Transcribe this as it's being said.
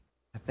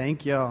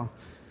Thank y'all.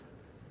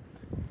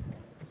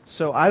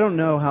 So I don't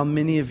know how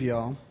many of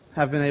y'all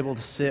have been able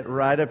to sit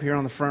right up here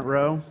on the front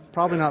row.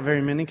 Probably not very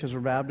many because we're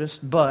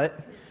Baptist, but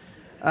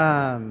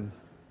one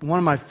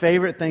of my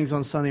favorite things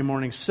on Sunday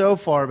morning so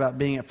far about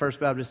being at First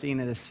Baptist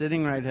Enid is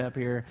sitting right up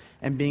here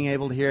and being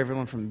able to hear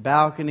everyone from the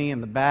balcony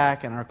and the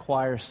back and our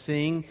choir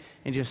sing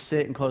and just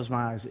sit and close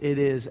my eyes. It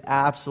is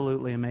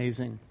absolutely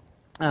amazing.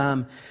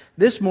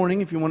 This morning,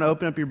 if you want to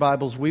open up your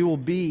Bibles, we will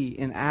be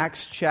in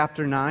Acts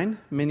chapter 9.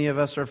 Many of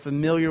us are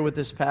familiar with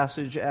this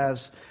passage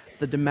as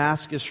the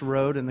Damascus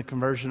Road and the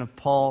conversion of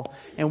Paul.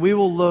 And we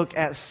will look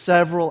at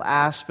several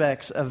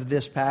aspects of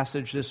this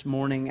passage this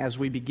morning as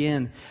we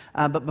begin.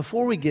 But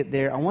before we get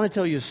there, I want to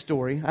tell you a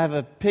story. I have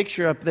a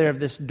picture up there of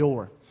this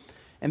door.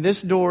 And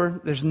this door,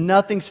 there's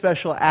nothing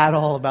special at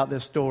all about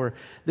this door.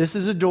 This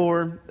is a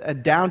door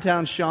at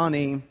downtown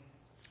Shawnee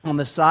on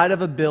the side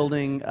of a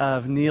building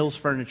of Neil's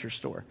Furniture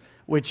Store,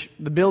 which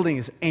the building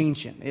is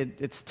ancient.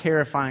 It's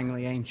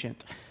terrifyingly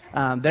ancient.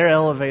 Their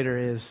elevator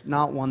is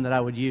not one that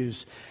I would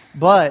use.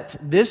 But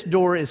this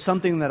door is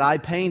something that I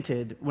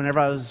painted whenever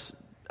I was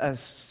a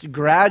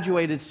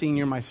graduated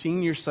senior,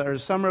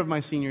 summer of my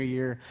senior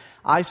year.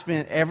 I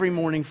spent every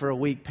morning for a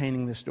week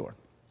painting this door.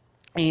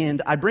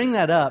 And I bring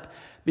that up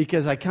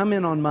because I come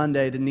in on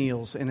Monday to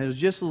Neil's, and it was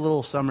just a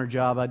little summer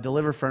job. I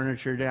deliver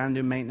furniture down,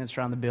 do maintenance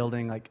around the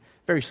building, like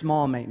very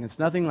small maintenance.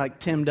 Nothing like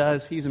Tim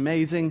does. He's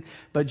amazing,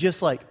 but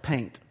just like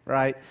paint,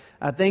 right?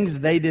 Things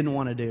they didn't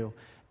want to do.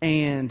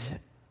 And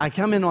I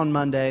come in on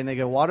Monday, and they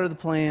go, water the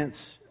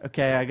plants.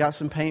 Okay, I got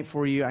some paint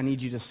for you. I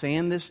need you to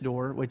sand this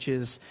door, which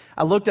is,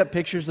 I looked up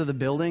pictures of the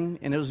building,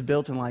 and it was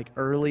built in like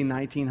early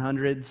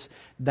 1900s.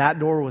 That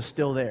door was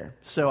still there.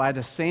 So I had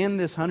to sand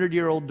this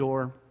 100-year-old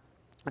door,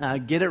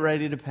 get it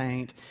ready to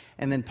paint,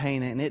 and then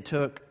paint it. And it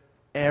took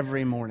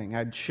every morning.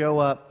 I'd show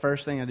up,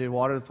 first thing I did,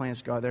 water the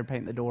plants, go out there,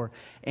 paint the door.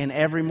 And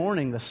every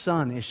morning, the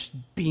sun is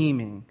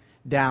beaming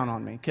down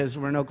on me because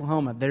we're in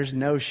Oklahoma. There's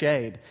no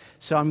shade.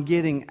 So I'm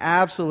getting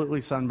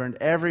absolutely sunburned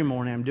every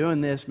morning. I'm doing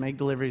this, make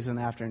deliveries in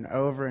the afternoon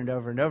over and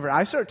over and over.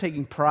 I start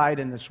taking pride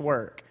in this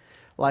work.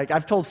 Like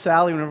I've told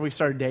Sally whenever we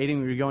started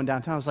dating, we were going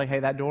downtown, I was like, hey,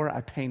 that door, I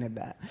painted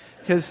that.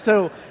 Because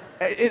so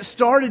it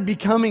started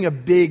becoming a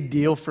big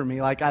deal for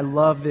me. Like I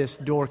love this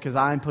door because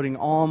I'm putting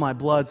all my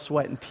blood,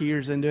 sweat, and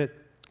tears into it.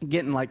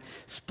 Getting like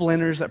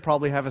splinters that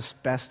probably have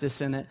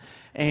asbestos in it.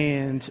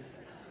 And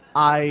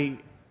I'm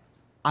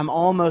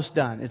almost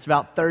done. It's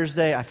about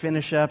Thursday. I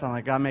finish up. I'm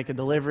like, gotta make a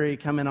delivery.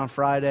 Come in on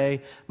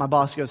Friday. My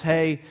boss goes,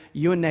 hey,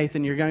 you and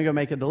Nathan, you're going to go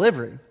make a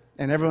delivery.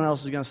 And everyone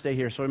else is going to stay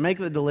here. So we make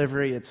the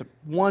delivery. It's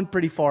one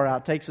pretty far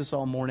out. Takes us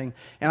all morning.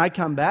 And I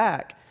come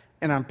back,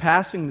 and I'm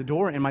passing the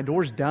door, and my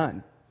door's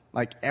done.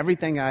 Like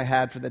everything I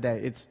had for the day,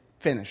 it's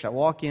finished. I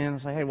walk in. I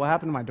was like, hey, what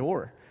happened to my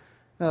door?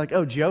 They're like,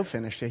 oh, Joe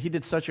finished it. He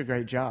did such a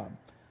great job.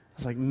 I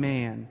was like,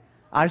 man,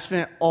 I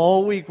spent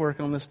all week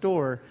working on this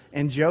door,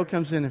 and Joe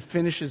comes in and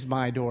finishes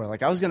my door.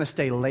 Like, I was going to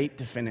stay late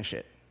to finish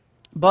it.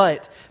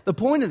 But the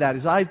point of that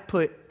is I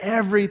put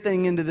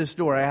everything into this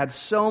door. I had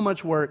so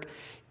much work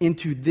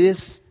into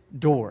this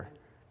door,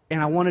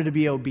 and I wanted to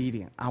be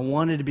obedient. I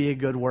wanted to be a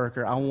good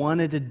worker. I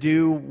wanted to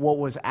do what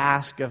was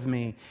asked of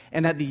me.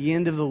 And at the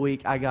end of the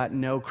week, I got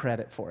no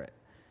credit for it.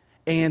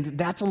 And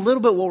that's a little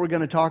bit what we're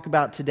going to talk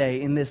about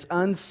today in this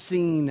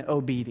unseen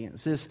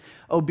obedience, this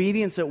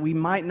obedience that we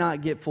might not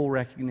get full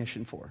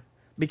recognition for.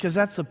 Because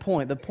that's the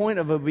point. The point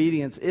of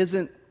obedience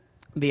isn't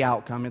the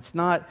outcome. It's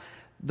not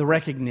the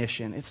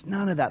recognition. It's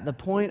none of that. The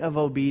point of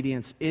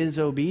obedience is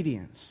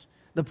obedience.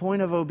 The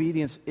point of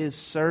obedience is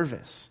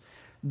service.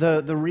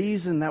 The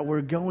reason that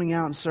we're going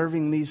out and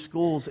serving these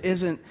schools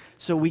isn't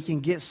so we can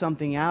get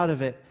something out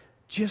of it,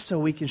 just so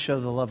we can show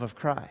the love of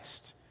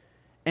Christ.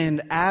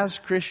 And as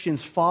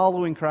Christians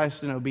following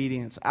Christ in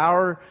obedience,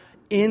 our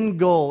end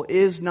goal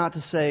is not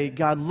to say,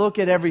 God, look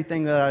at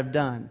everything that I've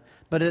done.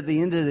 But at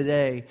the end of the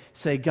day,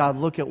 say, God,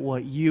 look at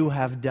what you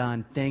have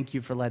done. Thank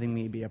you for letting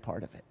me be a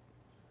part of it.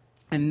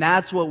 And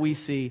that's what we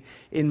see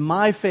in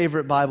my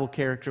favorite Bible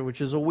character, which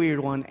is a weird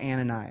one,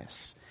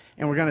 Ananias.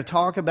 And we're going to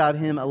talk about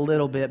him a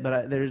little bit,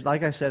 but there's,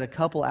 like I said, a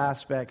couple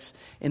aspects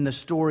in the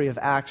story of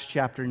Acts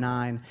chapter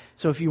 9.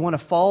 So if you want to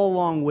follow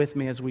along with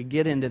me as we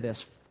get into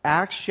this,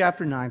 Acts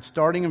chapter 9,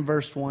 starting in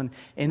verse 1,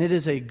 and it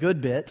is a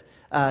good bit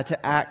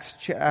to Acts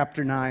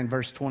chapter 9,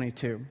 verse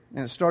 22.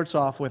 And it starts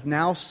off with,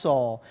 now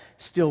Saul,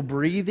 still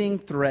breathing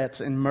threats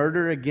and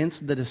murder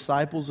against the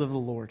disciples of the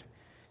Lord,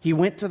 he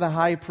went to the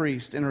high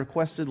priest and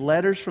requested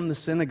letters from him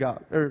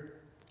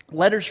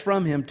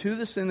to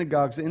the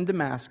synagogues in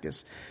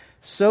Damascus,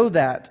 so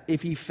that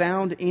if he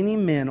found any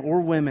men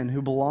or women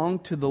who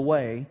belonged to the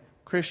way,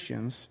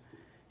 Christians,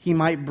 he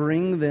might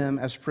bring them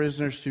as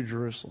prisoners to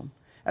Jerusalem.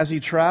 As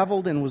he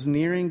traveled and was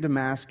nearing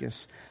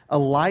Damascus, a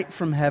light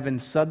from heaven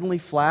suddenly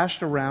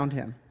flashed around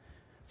him.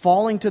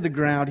 Falling to the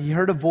ground, he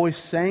heard a voice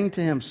saying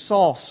to him,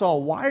 Saul,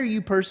 Saul, why are you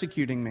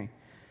persecuting me?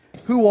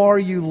 Who are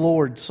you,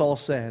 Lord? Saul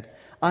said.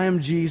 I am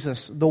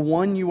Jesus, the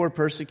one you are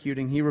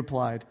persecuting, he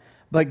replied.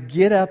 But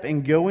get up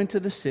and go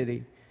into the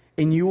city,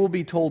 and you will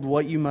be told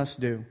what you must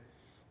do.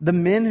 The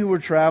men who were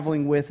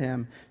traveling with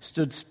him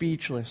stood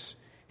speechless.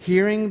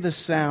 hearing the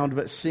sound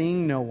but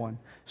seeing no one,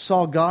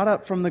 Saul got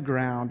up from the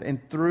ground, and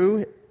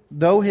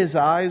though his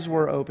eyes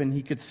were open,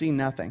 he could see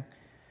nothing.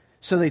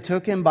 So they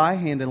took him by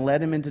hand and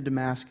led him into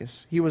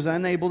Damascus. He was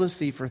unable to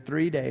see for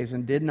 3 days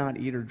and did not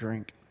eat or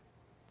drink.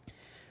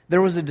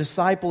 There was a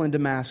disciple in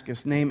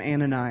Damascus named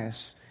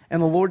Ananias,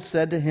 and the Lord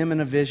said to him in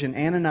a vision,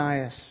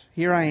 "Ananias."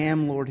 "Here I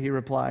am, Lord," he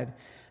replied.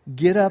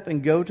 "Get up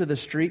and go to the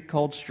street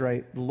called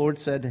Straight," the Lord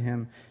said to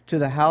him, "to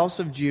the house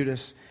of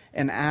Judas,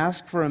 and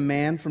ask for a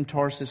man from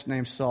Tarsus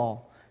named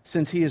Saul,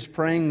 since he is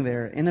praying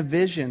there. In a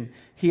vision,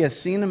 he has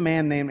seen a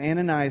man named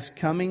Ananias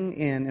coming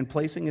in and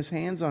placing his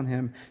hands on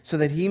him so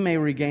that he may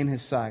regain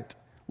his sight."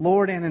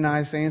 "Lord,"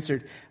 Ananias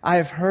answered, "I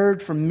have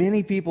heard from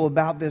many people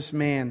about this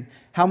man,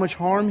 how much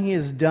harm he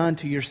has done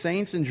to your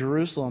saints in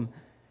Jerusalem.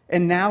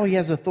 And now he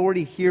has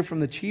authority here from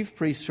the chief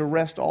priests to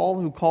arrest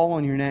all who call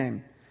on your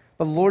name."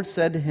 But the Lord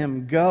said to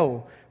him,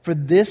 "Go, for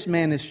this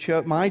man is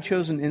my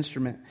chosen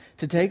instrument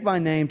to take my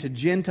name to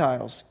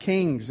Gentiles,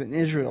 kings, and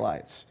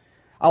Israelites.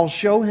 I will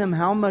show him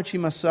how much he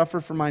must suffer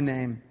for my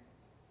name."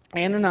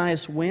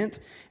 Ananias went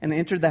and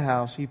entered the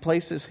house. He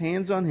placed his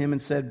hands on him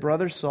and said,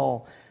 "Brother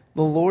Saul,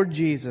 the Lord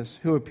Jesus,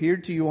 who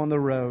appeared to you on the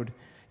road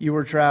you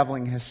were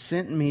traveling, has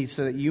sent me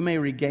so that you may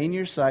regain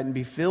your sight and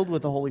be filled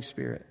with the Holy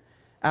Spirit."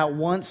 At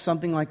once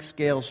something like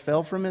scales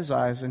fell from his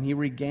eyes, and he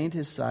regained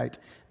his sight.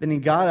 Then he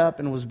got up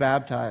and was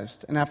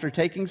baptized. And after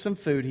taking some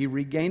food, he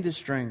regained his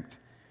strength.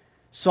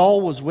 Saul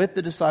was with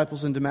the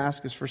disciples in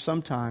Damascus for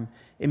some time.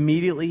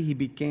 Immediately he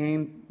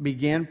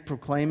began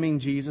proclaiming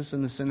Jesus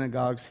in the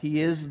synagogues.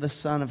 "He is the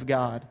Son of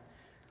God."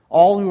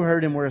 All who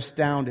heard him were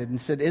astounded and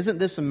said, "Isn't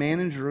this a man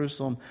in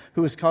Jerusalem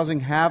who is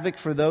causing havoc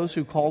for those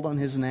who called on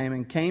his name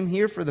and came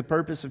here for the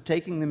purpose of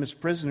taking them as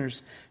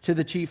prisoners to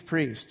the chief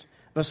priest?"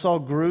 But Saul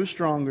grew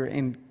stronger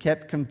and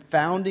kept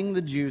confounding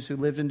the Jews who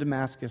lived in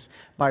Damascus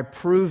by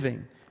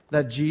proving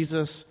that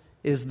Jesus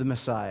is the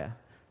Messiah.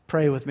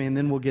 Pray with me, and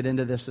then we'll get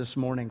into this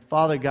morning.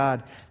 Father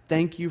God,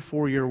 thank you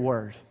for your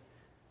word.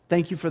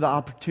 Thank you for the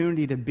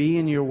opportunity to be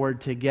in your word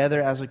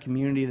together as a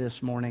community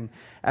this morning.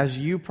 As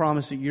you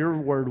promise that your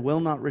word will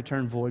not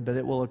return void, but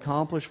it will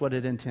accomplish what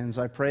it intends.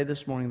 I pray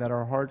this morning that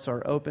our hearts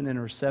are open and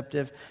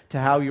receptive to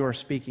how you are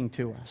speaking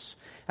to us.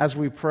 As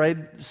we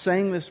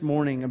sang this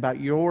morning about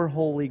your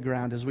holy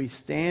ground, as we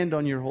stand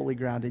on your holy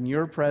ground in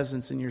your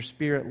presence and your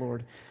spirit,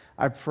 Lord,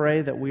 I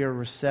pray that we are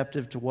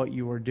receptive to what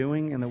you are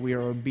doing and that we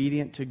are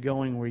obedient to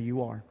going where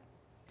you are.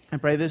 I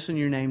pray this in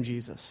your name,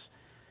 Jesus.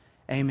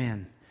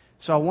 Amen.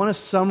 So I want to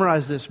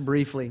summarize this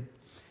briefly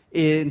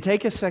and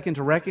take a second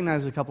to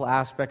recognize a couple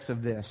aspects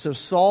of this. So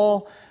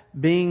Saul,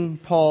 being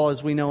Paul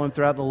as we know him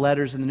throughout the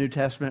letters in the New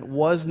Testament,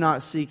 was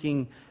not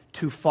seeking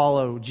to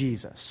follow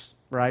Jesus.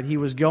 Right? He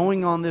was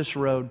going on this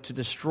road to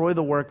destroy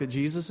the work that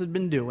Jesus had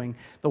been doing,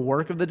 the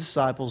work of the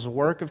disciples, the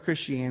work of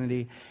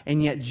Christianity,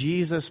 and yet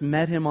Jesus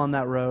met him on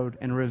that road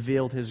and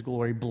revealed his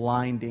glory,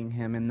 blinding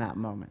him in that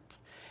moment.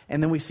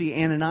 And then we see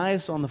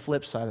Ananias on the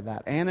flip side of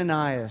that.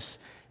 Ananias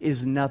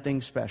is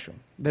nothing special.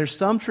 There's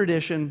some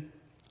tradition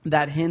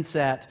that hints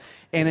at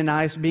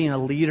Ananias being a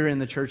leader in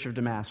the church of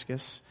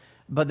Damascus,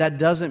 but that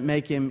doesn't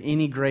make him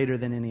any greater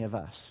than any of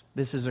us.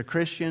 This is a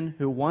Christian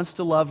who wants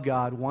to love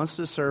God, wants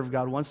to serve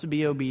God, wants to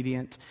be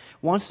obedient,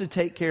 wants to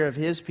take care of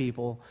his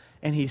people,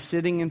 and he's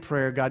sitting in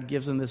prayer. God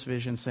gives him this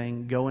vision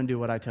saying, "Go and do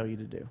what I tell you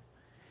to do."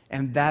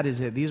 And that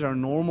is it. These are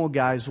normal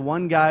guys.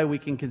 One guy we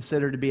can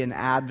consider to be an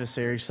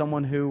adversary,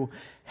 someone who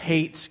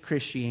hates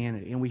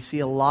Christianity. And we see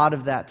a lot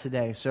of that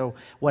today. So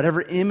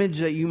whatever image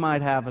that you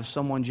might have of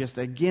someone just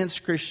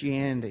against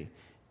Christianity,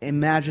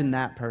 imagine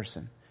that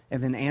person.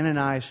 And then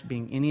Ananias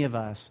being any of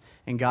us,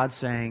 and God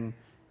saying,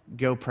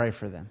 "Go pray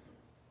for them.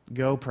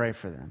 Go pray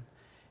for them."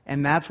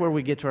 And that's where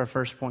we get to our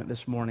first point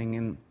this morning.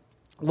 And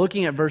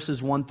looking at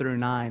verses 1 through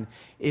 9,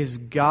 is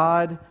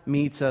God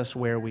meets us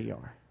where we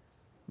are.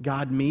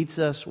 God meets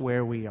us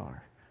where we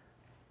are.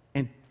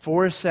 And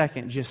for a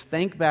second, just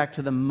think back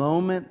to the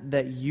moment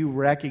that you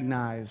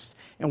recognized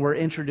and were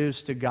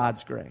introduced to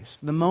God's grace.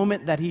 The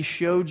moment that He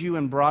showed you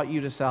and brought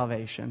you to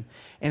salvation.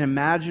 And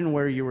imagine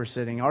where you were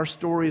sitting. Our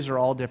stories are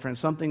all different.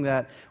 Something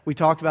that we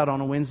talked about on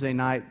a Wednesday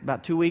night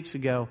about 2 weeks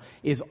ago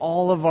is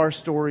all of our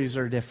stories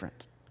are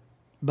different.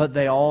 But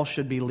they all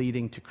should be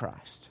leading to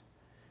Christ.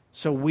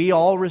 So we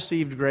all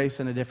received grace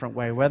in a different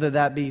way, whether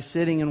that be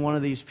sitting in one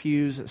of these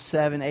pews at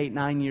 7, 8,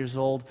 9 years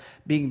old,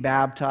 being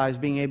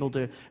baptized, being able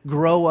to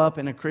grow up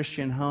in a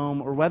Christian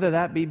home, or whether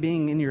that be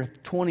being in your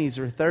 20s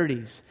or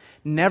 30s,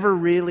 never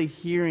really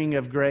hearing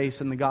of grace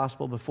and the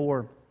gospel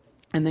before,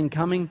 and then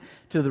coming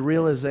to the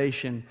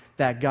realization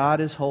that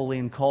God is holy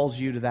and calls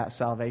you to that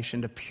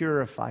salvation to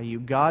purify you.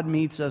 God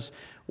meets us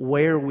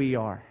where we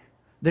are.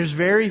 There's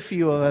very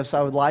few of us,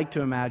 I would like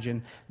to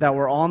imagine, that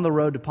were on the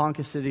road to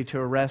Ponca City to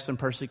arrest and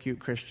persecute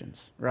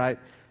Christians, right?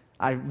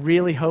 I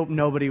really hope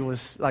nobody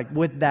was like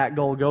with that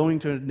goal, going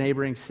to a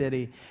neighboring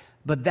city.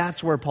 But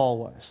that's where Paul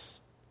was.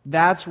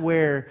 That's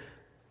where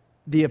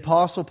the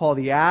Apostle Paul,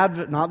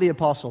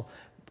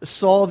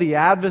 Saul, the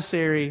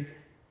adversary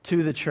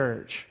to the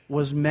church,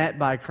 was met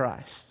by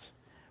Christ.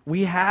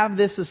 We have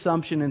this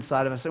assumption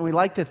inside of us, and we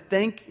like to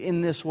think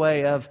in this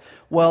way of,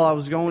 well, I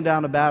was going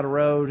down a bad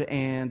road,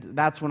 and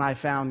that's when I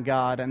found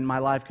God, and my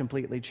life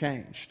completely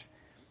changed.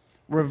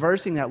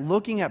 Reversing that,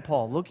 looking at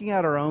Paul, looking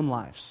at our own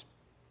lives,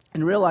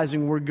 and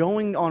realizing we're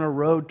going on a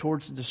road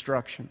towards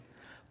destruction.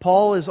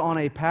 Paul is on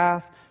a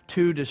path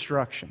to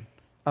destruction,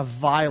 of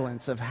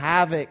violence, of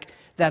havoc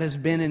that has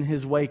been in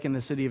his wake in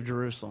the city of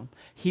Jerusalem.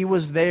 He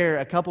was there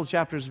a couple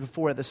chapters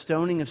before at the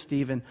stoning of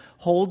Stephen,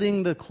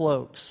 holding the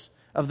cloaks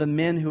of the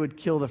men who would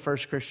kill the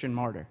first Christian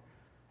martyr.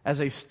 As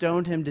they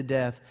stoned him to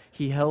death,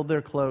 he held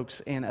their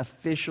cloaks and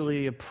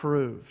officially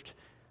approved,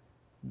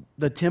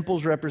 the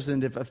temple's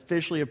representative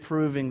officially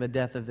approving the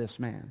death of this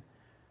man.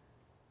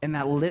 And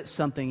that lit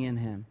something in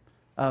him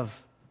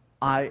of,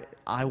 I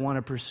want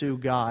to pursue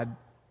God,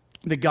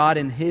 the God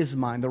in his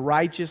mind, the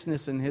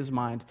righteousness in his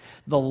mind,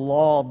 the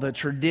law, the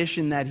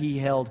tradition that he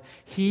held.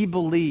 He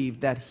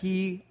believed that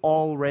he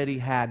already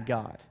had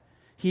God.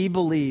 He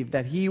believed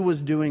that he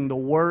was doing the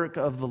work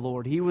of the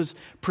Lord. He was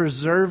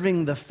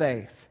preserving the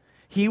faith.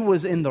 He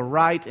was in the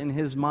right in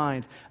his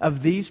mind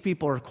of these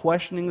people are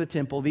questioning the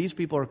temple. These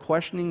people are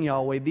questioning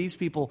Yahweh. These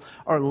people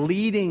are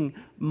leading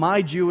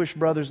my Jewish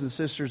brothers and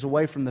sisters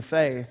away from the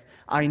faith.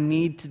 I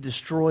need to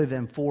destroy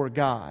them for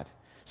God.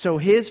 So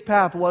his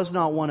path was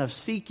not one of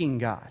seeking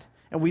God.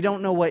 And we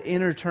don't know what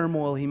inner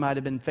turmoil he might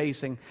have been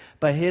facing,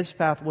 but his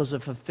path was a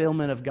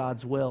fulfillment of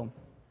God's will.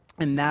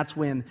 And that's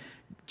when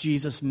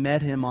Jesus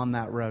met him on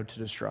that road to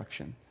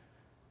destruction,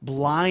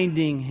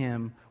 blinding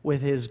him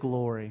with his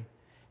glory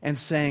and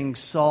saying,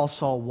 Saul,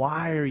 Saul,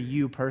 why are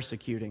you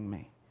persecuting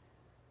me?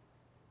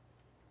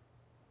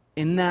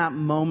 In that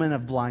moment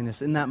of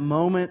blindness, in that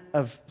moment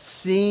of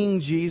seeing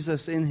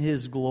Jesus in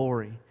his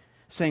glory,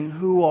 saying,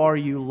 who are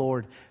you,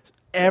 Lord?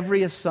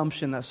 Every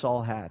assumption that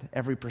Saul had,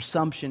 every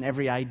presumption,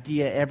 every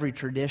idea, every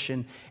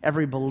tradition,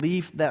 every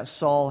belief that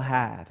Saul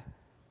had,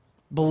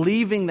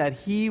 believing that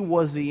he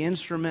was the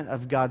instrument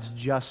of God's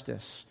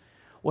justice,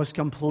 was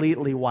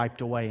completely wiped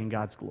away in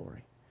God's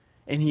glory.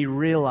 And he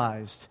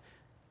realized,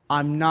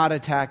 I'm not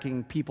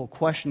attacking people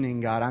questioning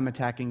God, I'm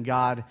attacking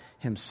God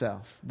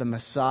himself. The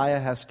Messiah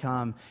has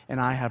come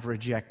and I have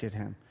rejected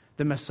him.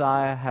 The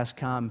Messiah has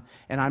come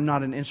and I'm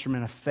not an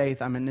instrument of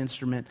faith, I'm an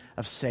instrument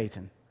of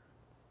Satan.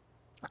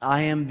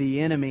 I am the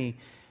enemy.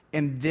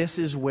 And this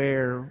is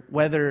where,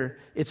 whether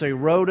it's a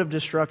road of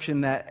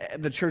destruction that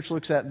the church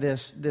looks at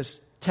this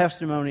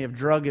testimony of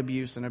drug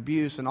abuse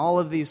and all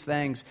of these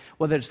things,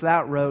 whether it's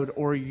that road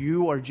or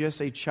you are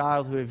just a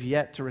child who have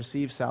yet to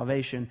receive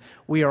salvation,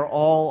 we are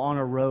all on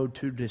a road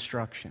to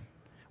destruction.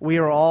 We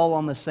are all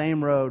on the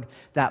same road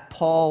that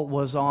Paul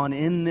was on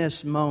in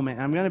this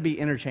moment. I'm going to be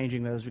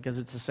interchanging those because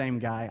it's the same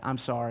guy. I'm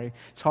sorry.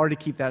 It's hard to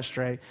keep that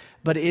straight.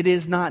 But it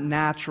is not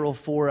natural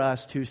for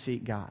us to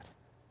seek God.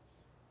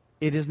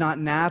 It is not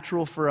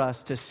natural for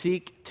us to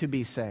seek to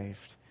be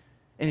saved.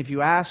 And if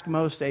you ask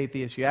most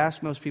atheists, you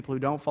ask most people who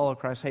don't follow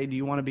Christ, hey, do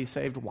you want to be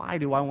saved? Why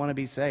do I want to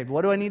be saved?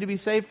 What do I need to be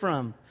saved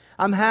from?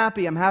 I'm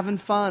happy, I'm having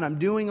fun, I'm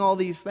doing all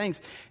these things.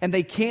 And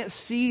they can't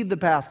see the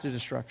path to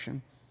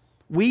destruction.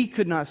 We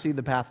could not see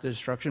the path to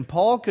destruction.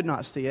 Paul could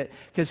not see it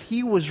because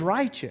he was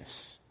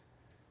righteous.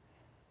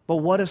 But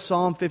what does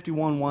Psalm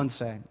 51:1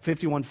 say?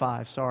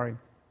 51:5, sorry.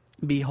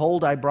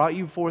 Behold, I brought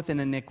you forth in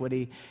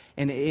iniquity,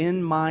 and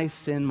in my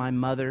sin my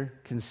mother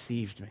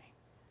conceived me.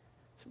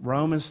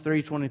 Romans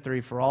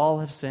 3:23, for all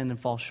have sinned and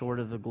fall short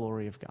of the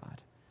glory of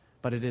God.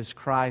 But it is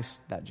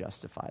Christ that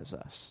justifies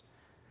us.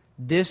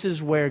 This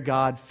is where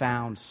God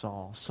found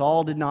Saul.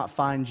 Saul did not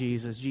find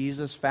Jesus.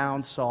 Jesus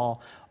found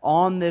Saul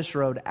on this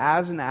road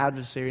as an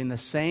adversary in the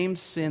same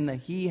sin that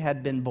he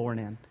had been born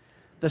in.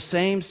 The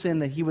same sin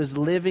that he was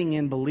living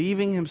in,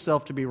 believing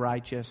himself to be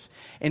righteous.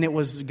 And it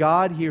was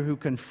God here who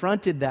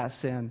confronted that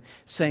sin,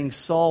 saying,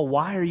 Saul,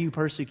 why are you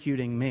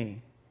persecuting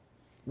me?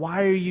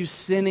 Why are you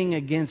sinning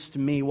against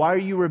me? Why are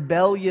you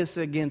rebellious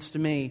against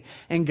me?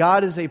 And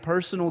God is a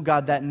personal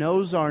God that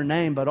knows our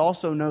name, but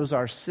also knows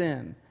our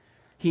sin.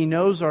 He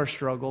knows our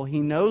struggle.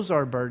 He knows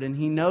our burden.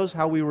 He knows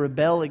how we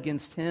rebel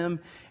against Him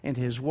and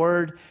His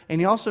Word.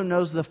 And He also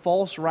knows the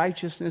false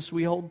righteousness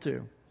we hold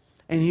to.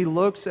 And He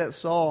looks at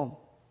Saul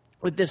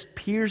with this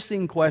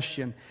piercing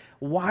question,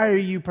 why are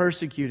you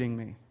persecuting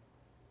me?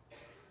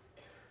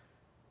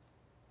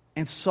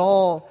 And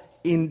Saul,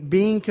 in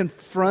being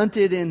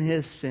confronted in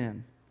his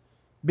sin,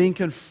 being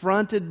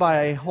confronted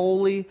by a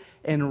holy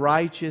and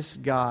righteous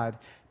God,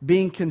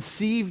 being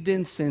conceived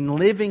in sin,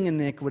 living in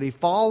iniquity,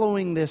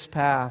 following this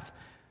path,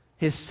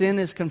 his sin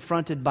is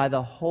confronted by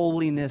the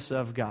holiness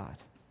of God.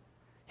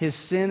 His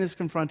sin is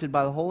confronted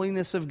by the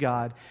holiness of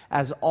God,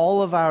 as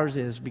all of ours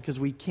is, because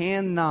we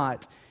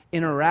cannot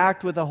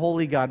interact with a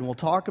holy God, and we'll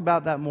talk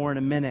about that more in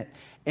a minute,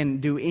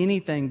 and do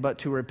anything but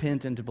to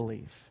repent and to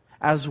believe.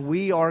 As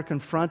we are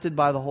confronted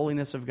by the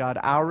holiness of God,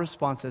 our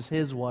response, as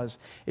His was,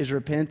 is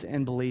repent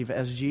and believe.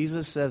 As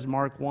Jesus says,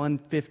 Mark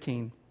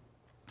 1:15,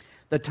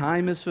 the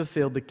time is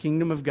fulfilled, the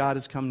kingdom of God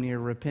has come near.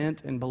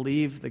 Repent and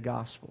believe the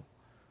gospel.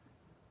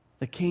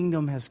 The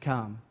kingdom has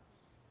come.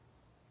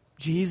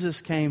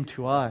 Jesus came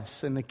to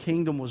us, and the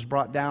kingdom was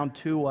brought down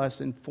to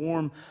us in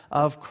form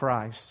of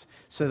Christ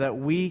so that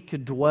we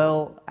could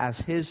dwell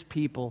as His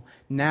people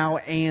now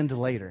and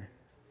later.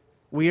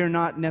 We are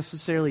not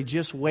necessarily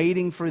just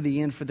waiting for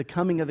the end, for the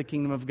coming of the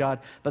kingdom of God,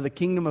 but the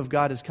kingdom of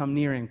God has come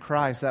near in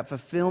Christ. That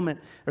fulfillment,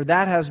 or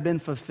that has been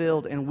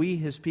fulfilled, and we,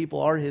 His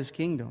people, are His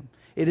kingdom.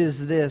 It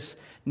is this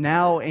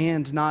now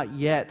and not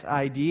yet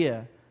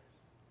idea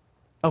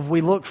of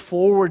we look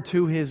forward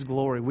to His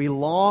glory. We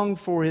long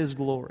for His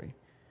glory.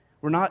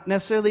 We're not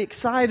necessarily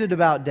excited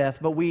about death,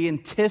 but we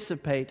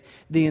anticipate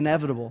the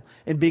inevitable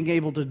and being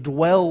able to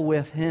dwell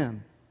with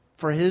Him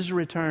for His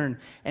return.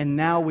 And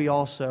now we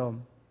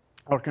also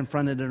are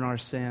confronted in our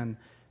sin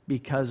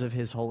because of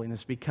His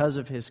holiness, because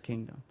of His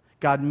kingdom.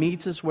 God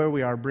meets us where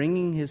we are,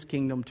 bringing His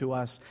kingdom to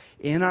us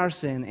in our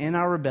sin, in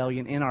our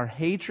rebellion, in our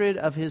hatred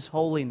of His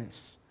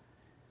holiness.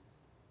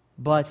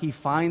 But He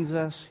finds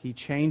us, He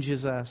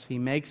changes us, He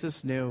makes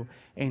us new,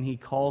 and He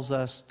calls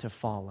us to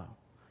follow.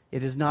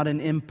 It is not an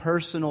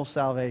impersonal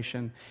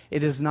salvation.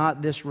 It is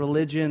not this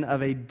religion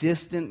of a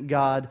distant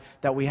God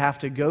that we have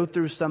to go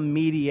through some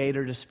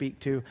mediator to speak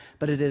to,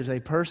 but it is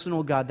a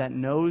personal God that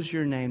knows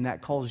your name,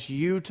 that calls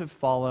you to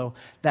follow,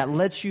 that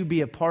lets you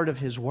be a part of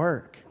His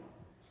work.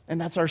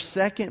 And that's our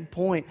second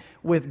point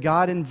with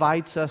God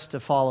invites us to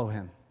follow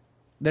Him.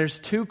 There's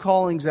two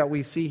callings that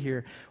we see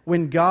here.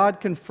 When God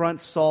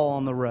confronts Saul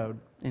on the road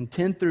in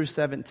 10 through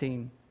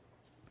 17,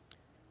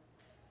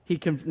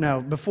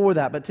 before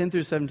that, but 10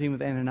 through 17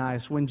 with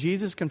Ananias, when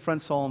Jesus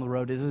confronts Saul on the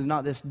road, it is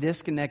not this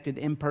disconnected,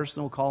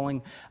 impersonal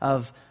calling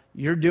of,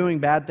 you're doing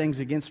bad things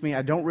against me.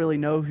 I don't really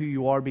know who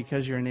you are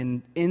because you're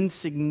an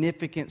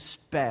insignificant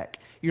speck.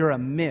 You're a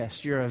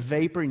mist. You're a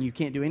vapor, and you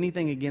can't do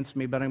anything against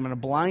me, but I'm going to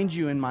blind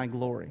you in my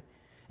glory.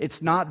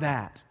 It's not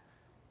that.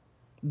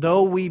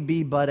 Though we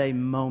be but a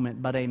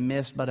moment, but a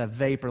mist, but a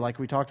vapor, like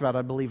we talked about,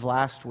 I believe,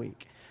 last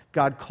week,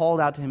 God called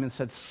out to him and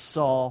said,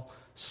 Saul,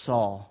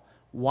 Saul,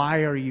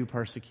 why are you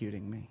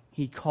persecuting me?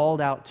 He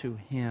called out to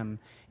him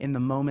in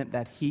the moment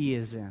that he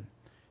is in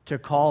to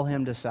call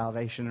him to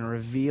salvation and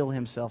reveal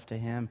Himself to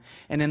him.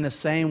 And in the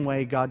same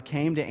way, God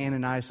came to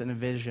Ananias in a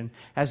vision.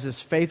 As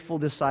this faithful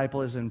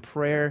disciple is in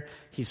prayer,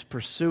 he's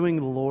pursuing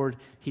the Lord.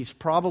 He's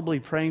probably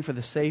praying for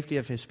the safety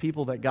of his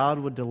people, that God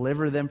would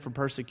deliver them from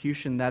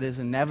persecution that is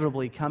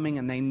inevitably coming,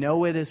 and they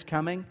know it is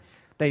coming.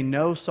 They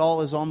know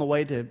Saul is on the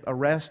way to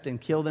arrest and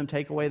kill them,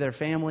 take away their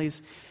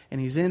families, and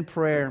he's in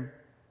prayer.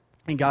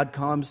 And God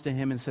comes to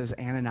him and says,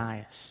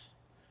 Ananias,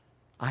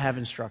 I have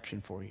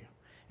instruction for you.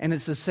 And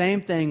it's the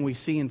same thing we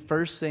see in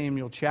 1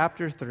 Samuel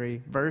chapter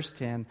 3, verse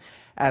 10,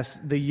 as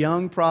the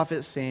young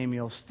prophet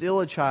Samuel,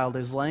 still a child,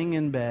 is laying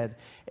in bed,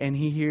 and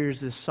he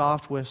hears this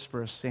soft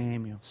whisper of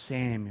Samuel,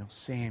 Samuel,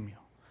 Samuel.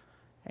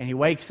 And he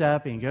wakes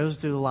up and he goes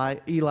to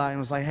Eli and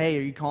was like, hey,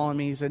 are you calling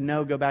me? He said,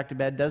 no, go back to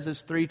bed. Does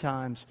this 3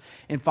 times.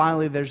 And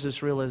finally there's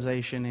this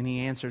realization, and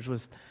he answers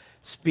with,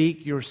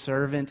 speak, your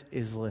servant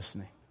is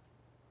listening.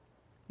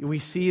 We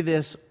see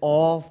this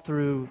all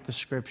through the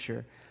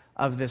Scripture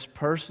of this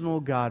personal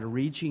God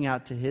reaching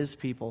out to His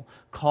people,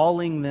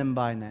 calling them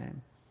by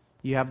name.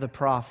 You have the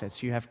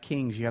prophets, you have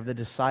kings, you have the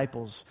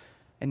disciples,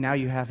 and now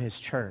you have His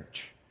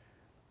church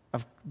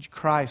of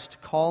Christ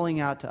calling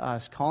out to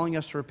us, calling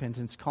us to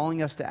repentance,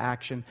 calling us to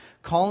action,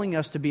 calling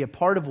us to be a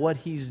part of what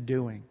He's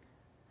doing.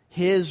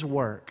 His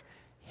work,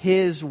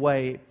 His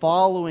way,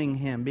 following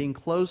Him, being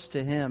close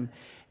to Him.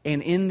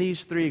 And in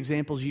these 3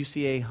 examples, you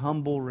see a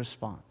humble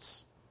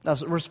response. A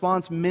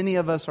response many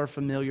of us are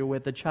familiar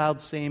with. The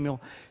child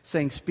Samuel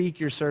saying, speak,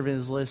 your servant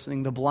is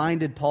listening. The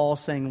blinded Paul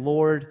saying,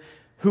 Lord,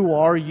 who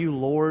are you,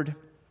 Lord?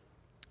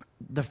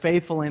 The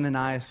faithful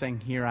Ananias saying,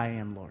 here I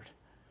am, Lord.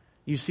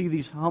 You see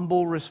these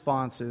humble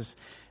responses,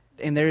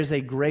 and there is a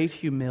great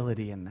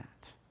humility in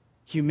that.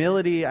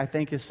 Humility, I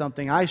think, is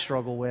something I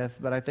struggle with,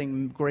 but I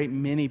think great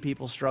many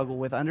people struggle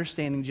with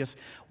understanding just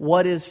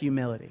what is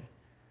humility.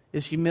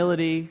 Is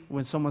humility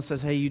when someone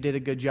says, hey, you did a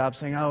good job,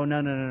 saying, oh, no,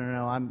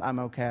 I'm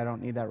okay, I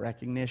don't need that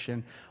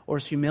recognition? Or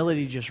is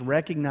humility just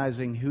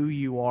recognizing who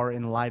you are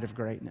in light of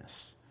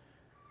greatness?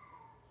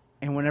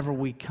 And whenever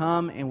we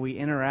come and we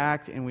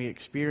interact and we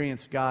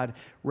experience God,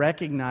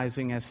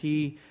 recognizing as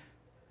He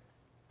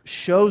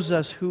shows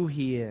us who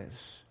He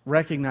is,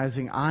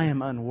 recognizing I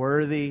am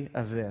unworthy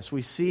of this.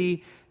 We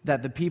see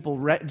that the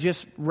people,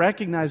 just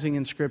recognizing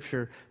in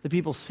Scripture, the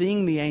people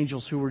seeing the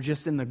angels who were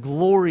just in the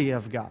glory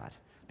of God.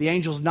 The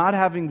angels not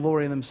having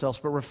glory in themselves,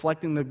 but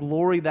reflecting the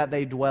glory that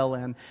they dwell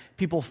in.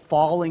 People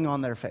falling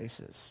on their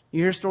faces.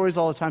 You hear stories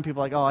all the time.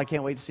 People are like, oh, I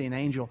can't wait to see an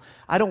angel.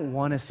 I don't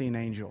want to see an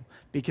angel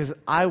because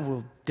I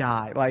will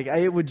die.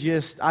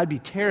 I'd be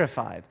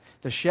terrified.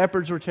 The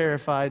shepherds were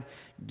terrified.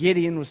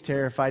 Gideon was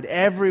terrified.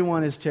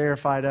 Everyone is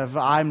terrified of,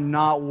 I'm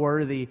not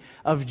worthy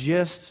of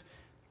just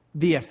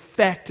the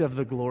effect of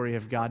the glory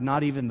of God,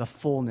 not even the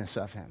fullness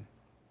of Him.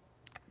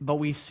 But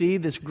we see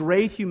this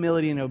great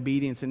humility and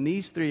obedience in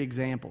these 3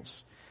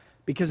 examples,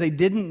 because they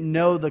didn't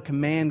know the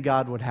command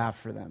God would have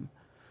for them.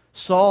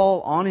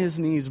 Saul, on his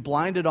knees,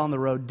 blinded on the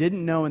road,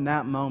 didn't know in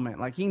that moment.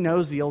 Like, he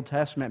knows the Old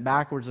Testament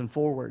backwards and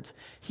forwards.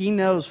 He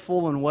knows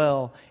full and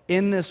well,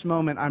 in this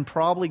moment, I'm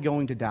probably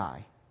going to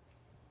die.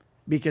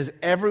 Because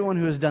everyone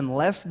who has done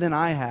less than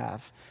I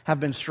have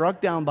been struck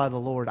down by the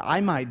Lord.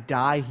 I might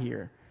die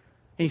here.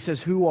 And he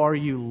says, who are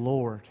you,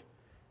 Lord?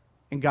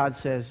 And God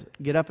says,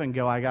 get up and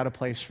go. I got a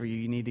place for you.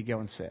 You need to go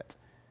and sit.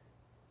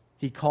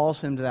 He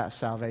calls him to that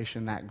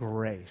salvation, that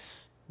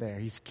grace there.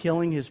 He's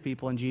killing his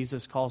people, and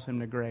Jesus calls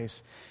him to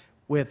grace.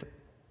 With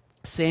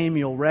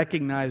Samuel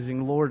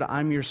recognizing, Lord,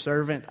 I'm your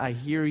servant. I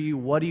hear you.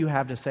 What do you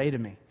have to say to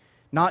me?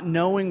 Not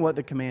knowing what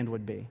the command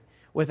would be.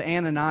 With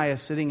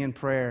Ananias sitting in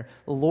prayer,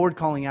 the Lord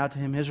calling out to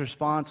him, his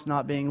response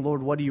not being,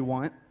 Lord, what do you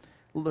want?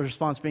 The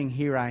response being,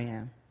 here I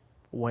am,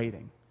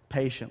 waiting,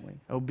 patiently,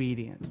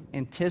 obedient,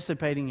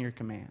 anticipating your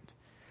command.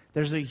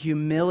 There's a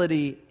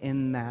humility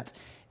in that.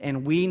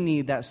 And we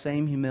need that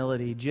same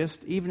humility,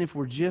 just even if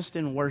we're just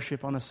in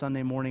worship on a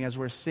Sunday morning as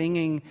we're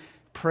singing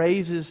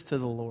praises to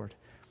the Lord.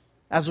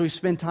 As we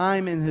spend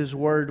time in His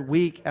Word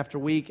week after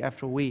week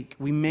after week,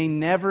 we may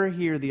never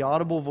hear the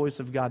audible voice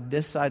of God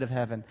this side of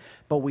heaven,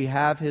 but we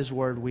have His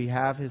Word, we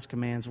have His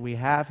commands, we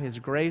have His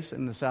grace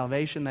and the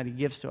salvation that He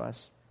gives to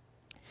us.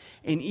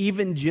 And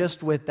even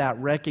just with that,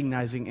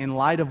 recognizing in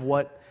light of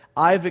what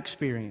I've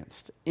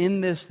experienced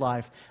in this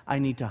life, I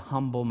need to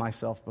humble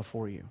myself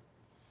before you.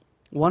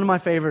 One of my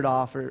favorite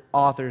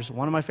authors,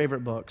 one of my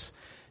favorite books,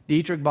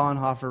 Dietrich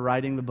Bonhoeffer,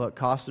 writing the book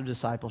Cost of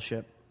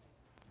Discipleship,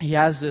 he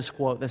has this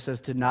quote that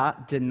says, to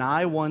not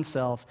deny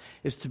oneself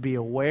is to be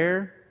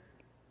aware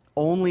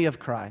only of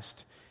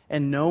Christ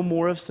and no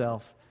more of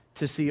self,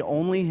 to see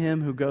only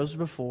Him who goes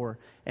before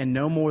and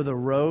no more the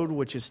road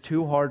which is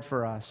too hard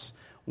for us.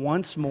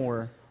 Once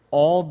more,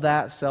 all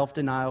that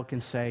self-denial can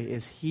say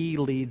is He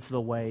leads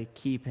the way,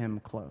 keep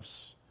Him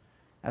close.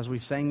 As we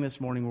sang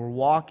this morning, we're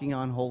walking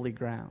on holy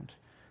ground.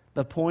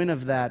 The point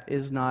of that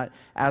is not,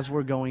 as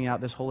we're going out,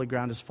 this holy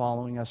ground is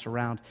following us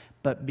around,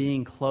 but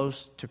being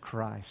close to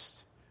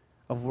Christ.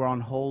 Of we're on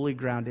holy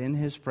ground in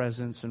His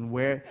presence, and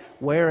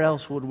where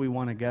else would we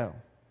want to go?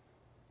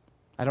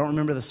 I don't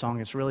remember the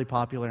song. It's really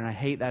popular, and I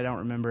hate that I don't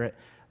remember it,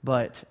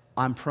 but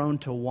I'm prone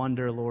to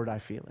wonder, Lord, I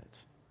feel it.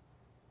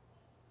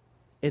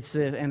 It's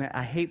the, and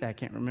I hate that I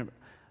can't remember.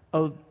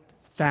 Oh,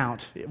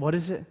 fount. What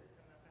is it?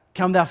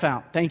 Come Thou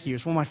Fount. Thank you.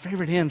 It's one of my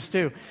favorite hymns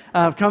too.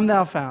 Come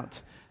Thou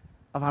Fount.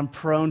 I'm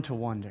prone to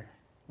wonder.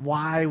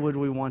 Why would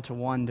we want to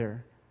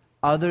wonder?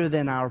 Other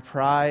than our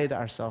pride,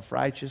 our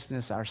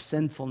self-righteousness, our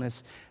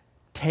sinfulness,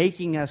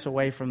 taking us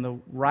away from the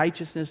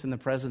righteousness and the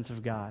presence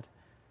of God.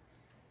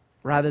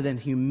 Rather than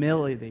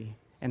humility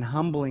and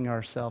humbling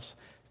ourselves,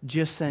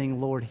 just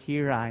saying, Lord,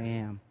 here I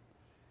am.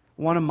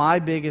 One of my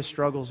biggest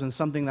struggles, and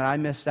something that I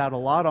missed out a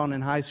lot on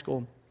in high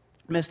school,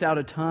 missed out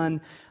a ton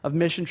of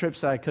mission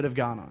trips that I could have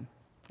gone on.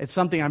 It's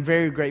something I'm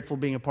very grateful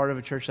being a part of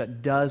a church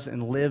that does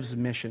and lives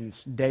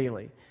missions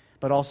daily,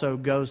 but also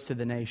goes to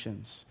the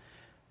nations.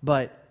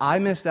 But I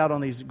missed out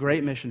on these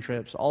great mission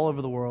trips all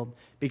over the world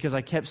because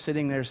I kept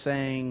sitting there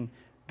saying,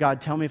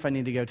 God, tell me if I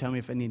need to go, tell me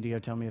if I need to go,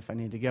 tell me if I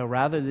need to go,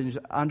 rather than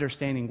just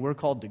understanding we're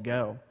called to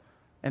go.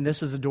 And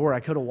this is a door I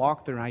could have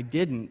walked through, and I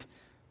didn't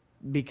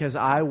because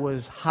I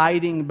was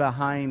hiding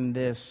behind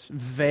this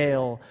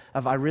veil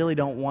of I really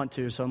don't want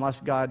to, so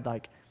unless God,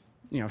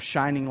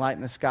 shining light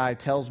in the sky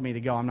tells me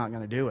to go, I'm not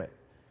going to do it.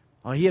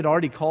 Well, He had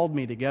already called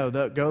me to go.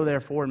 Go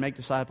therefore and make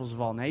disciples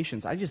of all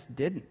nations. I just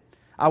didn't.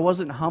 I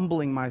wasn't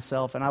humbling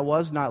myself, and I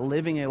was not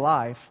living a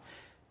life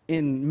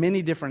in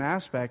many different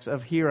aspects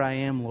of here I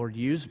am, Lord,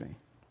 use me.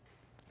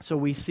 So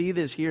we see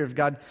this here. If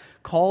God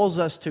calls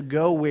us to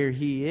go where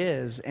He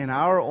is, and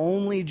our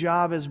only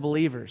job as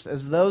believers,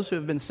 as those who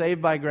have been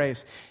saved by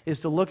grace,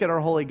 is to look at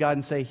our holy God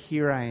and say,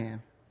 here I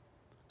am.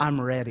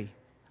 I'm ready.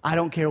 I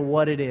don't care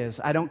what it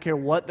is. I don't care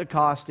what the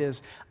cost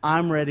is.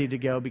 I'm ready to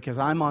go because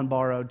I'm on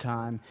borrowed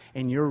time,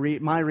 and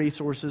my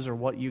resources are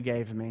what you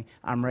gave me.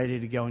 I'm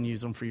ready to go and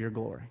use them for your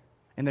glory.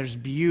 And there's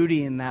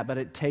beauty in that, but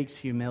it takes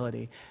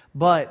humility.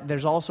 But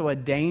there's also a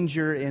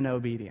danger in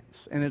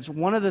obedience. And it's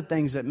one of the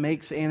things that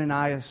makes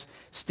Ananias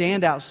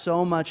stand out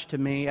so much to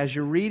me. As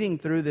you're reading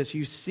through this,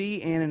 you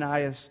see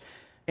Ananias's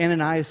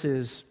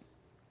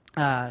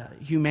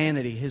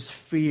humanity, his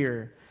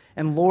fear.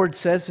 And Lord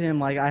says to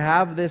him, I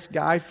have this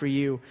guy for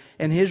you.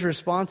 And his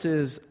response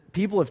is,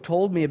 people have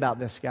told me about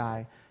this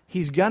guy.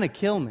 He's going to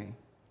kill me.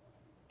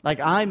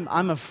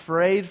 I'm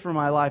afraid for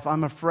my life.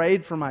 I'm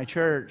afraid for my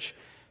church.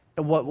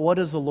 What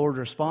does the Lord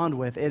respond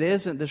with? It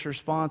isn't this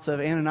response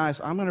of,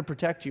 Ananias, I'm going to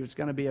protect you. It's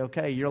going to be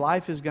okay. Your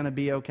life is going to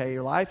be okay.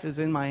 Your life is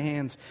in my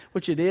hands,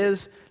 which it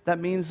is. That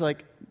means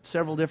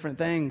several different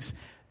things.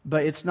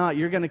 But it's not.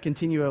 You're going to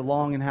continue a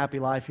long and happy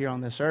life here on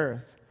this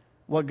earth.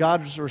 What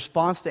God's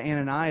response to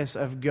Ananias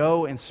of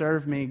go and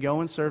serve me, go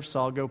and serve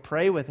Saul, go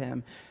pray with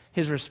him.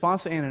 His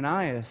response to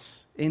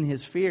Ananias in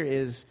his fear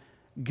is,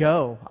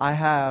 go.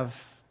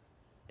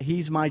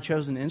 He's my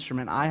chosen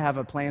instrument. I have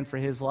a plan for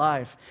his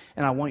life,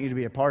 and I want you to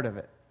be a part of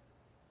it.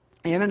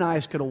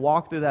 Ananias could have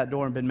walked through that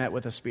door and been met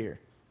with a spear,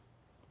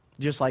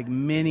 just like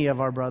many of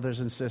our brothers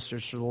and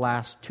sisters for the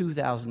last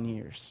 2,000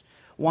 years.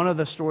 One of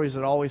the stories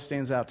that always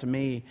stands out to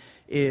me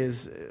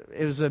is,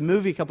 it was a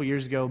movie a couple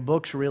years ago,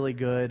 book's really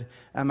good.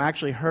 I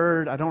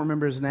don't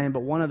remember his name,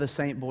 but one of the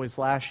Saint boys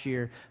last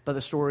year, but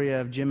the story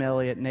of Jim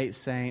Elliott, Nate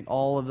Saint,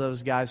 all of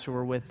those guys who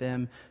were with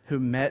them who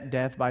met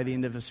death by the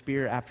end of a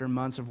spear after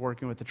months of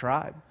working with the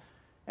tribe.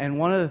 And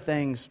one of the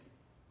things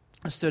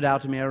that stood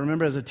out to me, I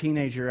remember as a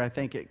teenager, I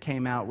think it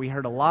came out, we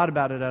heard a lot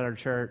about it at our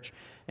church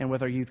and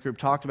with our youth group,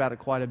 talked about it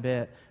quite a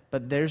bit.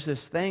 But there's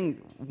this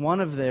thing, one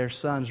of their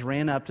sons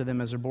ran up to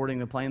them as they're boarding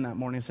the plane that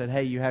morning and said,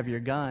 hey, you have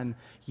your gun,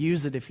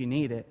 use it if you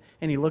need it.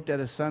 And he looked at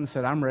his son and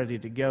said, I'm ready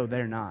to go,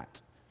 they're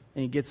not.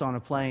 And he gets on a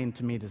plane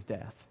to meet his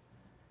death.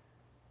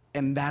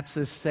 And that's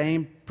the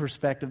same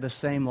perspective, the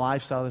same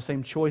lifestyle, the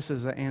same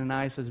choices that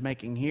Ananias is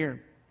making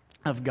here.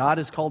 Of God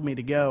has called me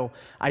to go,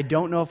 I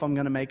don't know if I'm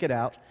going to make it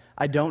out.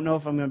 I don't know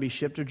if I'm going to be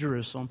shipped to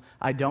Jerusalem.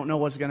 I don't know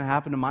what's going to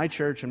happen to my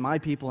church and my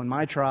people and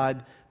my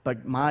tribe,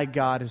 but my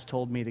God has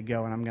told me to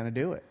go and I'm going to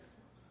do it.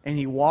 And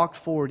he walked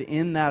forward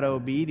in that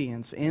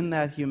obedience, in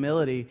that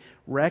humility,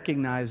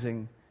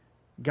 recognizing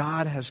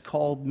God has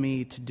called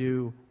me to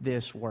do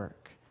this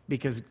work.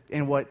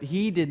 And what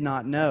he did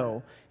not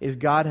know is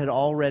God had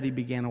already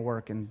began a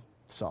work in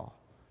Saul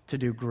to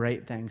do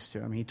great things to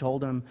him. He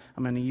told him,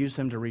 I'm going to use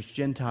him to reach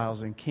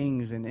Gentiles and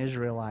kings and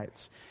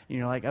Israelites. And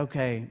you're like,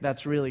 okay,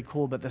 that's really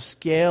cool. But the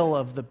scale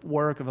of the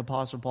work of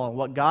Apostle Paul and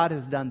what God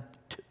has done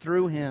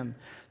through him,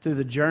 through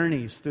the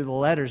journeys, through the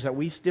letters that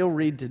we still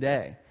read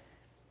today,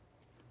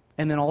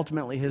 and then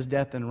ultimately his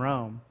death in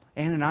Rome.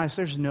 Ananias,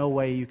 there's no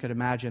way you could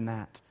imagine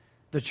that.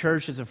 The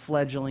church is a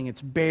fledgling.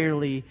 It's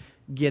barely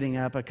getting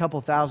up. A couple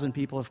thousand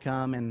people have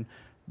come, and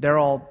they're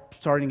all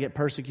starting to get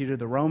persecuted.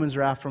 The Romans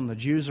are after them. The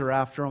Jews are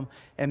after them.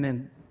 And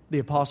then the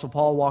Apostle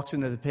Paul walks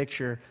into the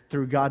picture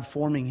through God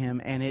forming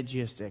him, and it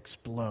just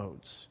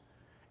explodes.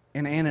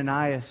 And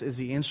Ananias is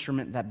the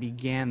instrument that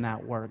began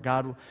that work.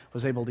 God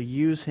was able to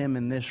use him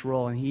in this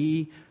role, and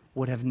he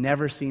would have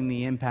never seen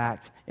the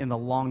impact in the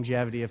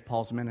longevity of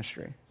Paul's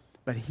ministry.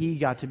 But he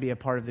got to be a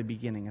part of the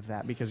beginning of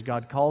that because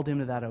God called him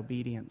to that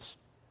obedience.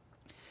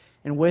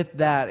 And with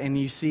that, and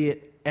you see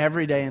it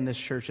every day in this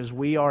church, as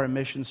we are a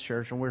missions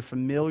church and we're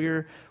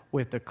familiar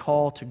with the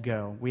call to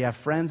go. We have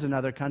friends in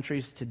other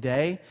countries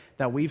today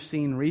that we've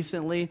seen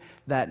recently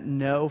that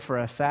know for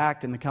a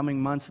fact in the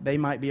coming months they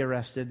might be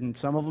arrested, and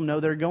some of them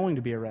know they're going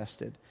to be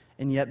arrested,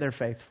 and yet they're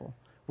faithful.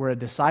 We're a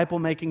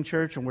disciple-making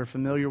church, and we're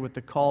familiar with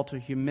the call to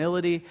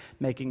humility,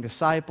 making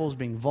disciples,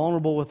 being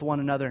vulnerable with one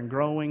another and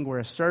growing. We're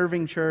a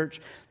serving church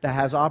that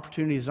has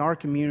opportunities in our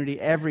community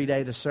every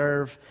day to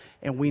serve,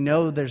 and we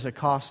know there's a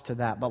cost to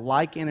that. But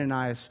like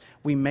Ananias,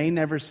 we may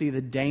never see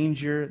the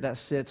danger that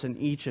sits in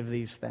each of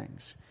these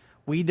things.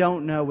 We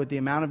don't know, with the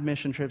amount of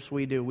mission trips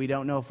we do, we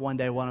don't know if one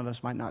day one of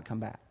us might not come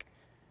back.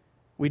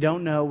 We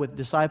don't know with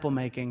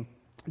disciple-making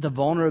the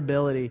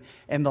vulnerability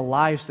and the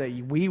lives that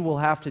we will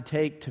have to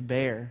take to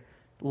bear,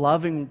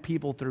 loving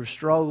people through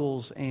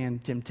struggles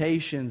and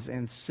temptations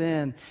and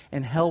sin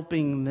and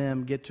helping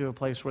them get to a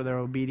place where they're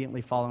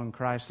obediently following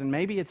Christ. And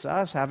maybe it's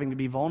us having to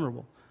be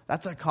vulnerable.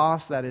 That's a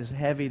cost that is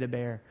heavy to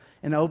bear.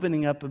 And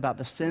opening up about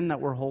the sin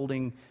that we're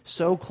holding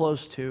so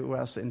close to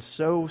us and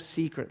so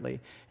secretly,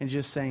 and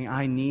just saying,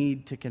 I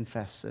need to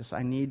confess this.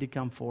 I need to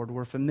come forward.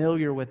 We're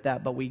familiar with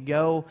that, but we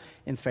go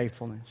in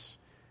faithfulness.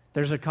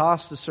 There's a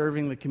cost to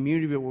serving the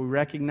community, but we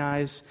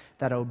recognize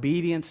that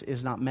obedience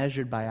is not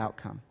measured by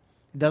outcome.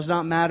 It does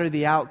not matter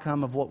the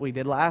outcome of what we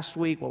did last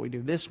week, what we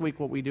do this week,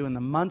 what we do in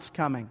the months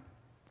coming,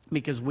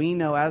 because we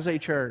know as a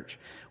church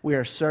we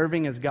are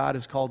serving as God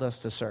has called us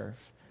to serve.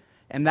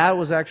 And that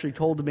was actually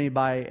told to me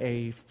by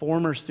a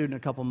former student a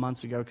couple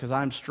months ago, because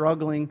I'm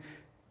struggling,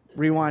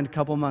 rewind a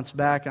couple months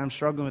back, I'm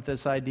struggling with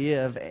this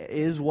idea of,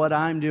 is what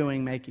I'm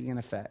doing making an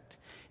effect?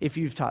 If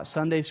you've taught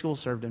Sunday school,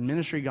 served in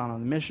ministry, gone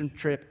on a mission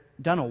trip,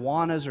 done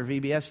Awanas or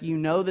VBS, you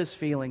know this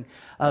feeling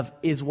of,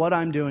 is what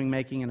I'm doing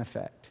making an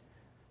effect?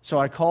 So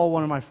I call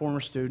one of my former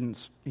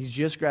students. He's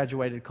just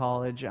graduated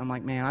college. I'm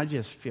like, man, I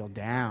just feel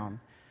down.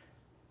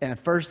 And the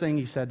first thing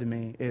he said to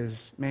me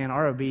is, man,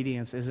 our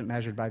obedience isn't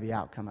measured by the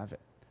outcome of it.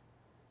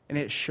 And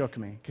it shook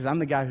me, because I'm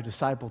the guy who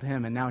discipled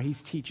him, and now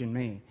he's teaching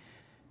me.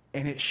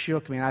 And it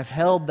shook me. And I've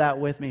held that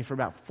with me for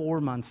about 4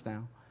 months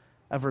now,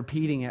 of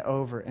repeating it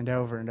over and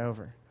over and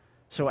over.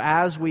 So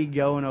as we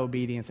go in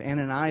obedience,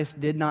 Ananias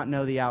did not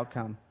know the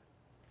outcome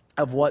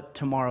of what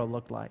tomorrow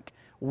looked like.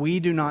 We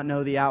do not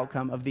know the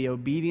outcome of the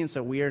obedience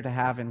that we are to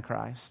have in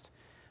Christ.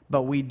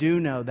 But we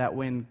do know that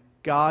when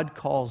God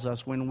calls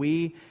us, when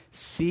we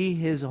see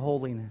His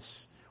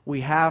holiness,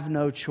 we have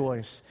no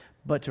choice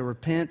but to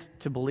repent,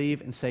 to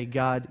believe, and say,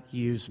 God,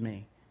 use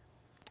me.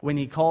 When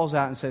He calls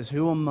out and says,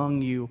 who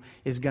among you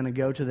is going to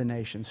go to the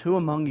nations? Who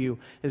among you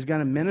is going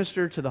to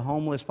minister to the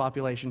homeless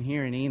population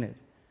here in Enid?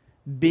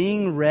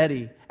 Being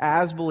ready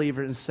as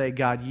believers and say,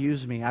 God,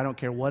 use me. I don't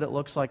care what it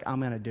looks like, I'm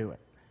going to do it.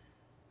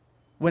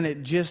 When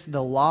it just,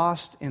 the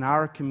lost in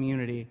our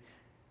community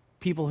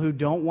people who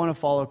don't want to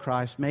follow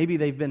Christ. Maybe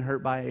they've been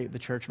hurt by the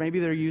church. Maybe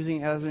they're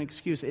using it as an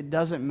excuse. It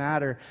doesn't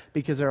matter,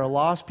 because there are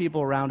lost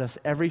people around us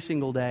every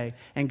single day,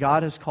 and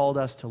God has called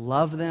us to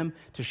love them,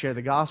 to share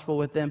the gospel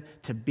with them,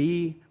 to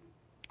be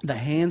the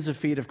hands and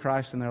feet of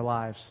Christ in their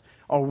lives.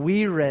 Are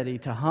we ready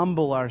to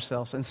humble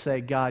ourselves and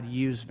say, God,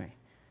 use me?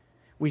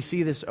 We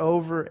see this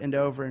over and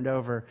over and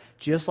over,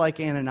 just like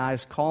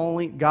Ananias,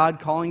 God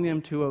calling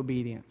them to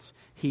obedience.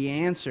 He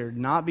answered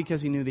not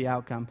because he knew the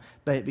outcome,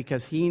 but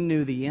because he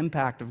knew the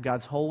impact of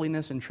God's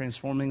holiness in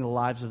transforming the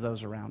lives of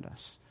those around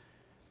us.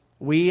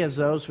 We, as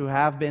those who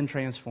have been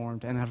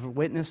transformed and have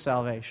witnessed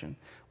salvation,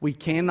 we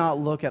cannot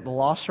look at the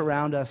lost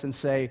around us and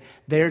say,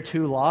 they're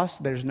too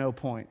lost, there's no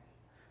point.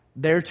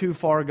 They're too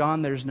far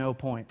gone, there's no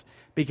point.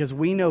 Because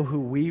we know who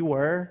we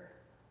were.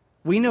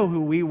 We know who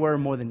we were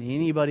more than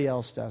anybody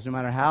else does. No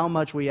matter how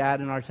much we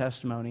add in our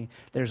testimony,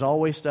 there's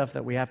always stuff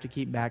that we have to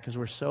keep back because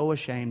we're so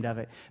ashamed of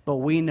it. But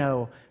we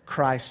know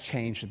Christ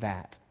changed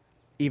that.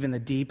 Even the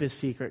deepest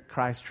secret,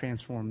 Christ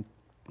transformed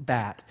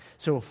that.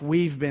 So if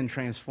we've been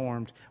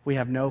transformed, we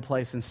have no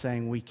place in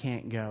saying we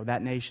can't go.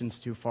 That nation's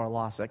too far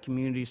lost. That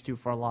community's too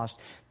far lost.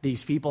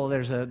 These people,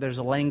 there's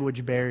a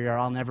language barrier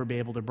I'll never be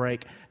able to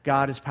break.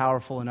 God is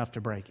powerful enough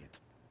to break it.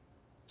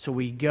 So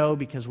we go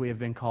because we have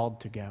been called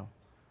to go.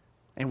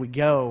 And we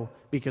go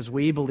because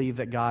we believe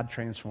that God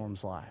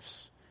transforms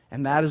lives.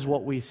 And that is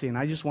what we see. And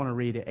I just want to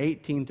read it,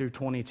 18 through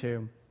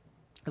 22.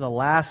 The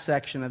last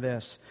section of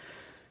this.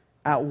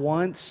 At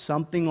once,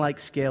 something like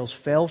scales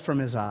fell from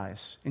his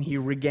eyes, and he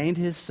regained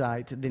his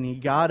sight. Then he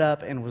got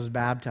up and was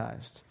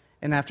baptized.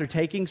 And after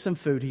taking some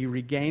food, he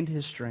regained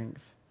his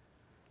strength.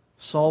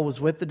 Saul was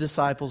with the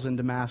disciples in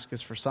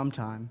Damascus for some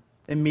time.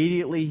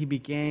 Immediately he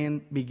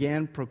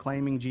began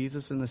proclaiming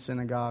Jesus in the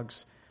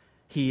synagogues.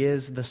 He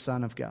is the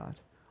Son of God.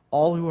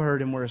 All who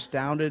heard him were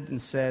astounded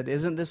and said,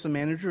 "Isn't this a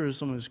man in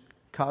Jerusalem who's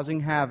causing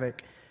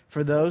havoc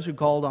for those who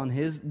called on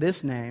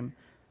this name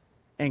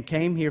and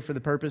came here for the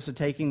purpose of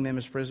taking them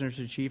as prisoners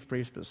to chief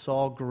priests?" But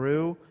Saul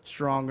grew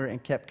stronger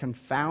and kept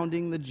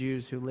confounding the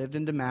Jews who lived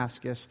in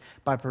Damascus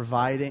by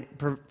proving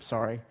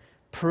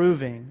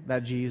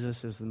that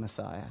Jesus is the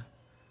Messiah.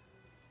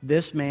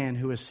 This man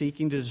who was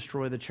seeking to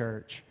destroy the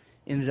church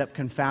ended up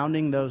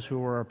confounding those who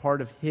were a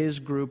part of his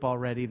group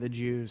already, the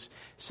Jews,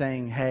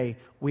 saying, "Hey,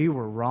 we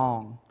were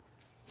wrong.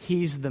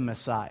 He's the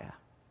Messiah.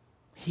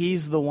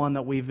 He's the one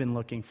that we've been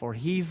looking for.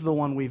 He's the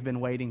one we've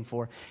been waiting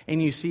for."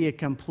 And you see a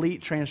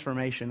complete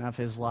transformation of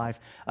his life,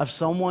 of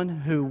someone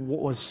who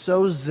was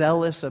so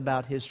zealous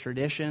about his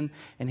tradition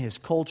and his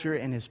culture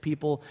and his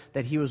people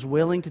that he was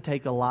willing to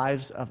take the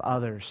lives of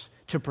others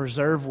to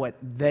preserve what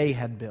they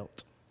had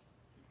built.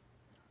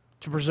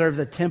 To preserve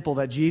the temple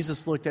that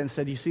Jesus looked at and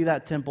said, "You see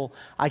that temple?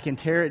 I can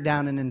tear it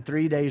down and in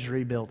 3 days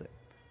rebuild it."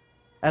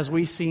 As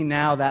we see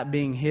now, that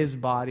being his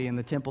body and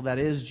the temple that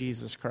is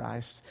Jesus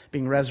Christ,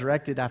 being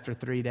resurrected after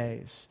 3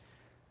 days.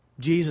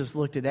 Jesus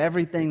looked at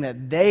everything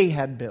that they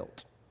had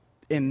built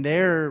in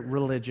their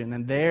religion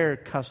and their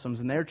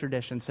customs and their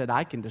tradition, said,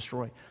 "I can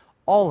destroy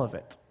all of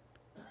it,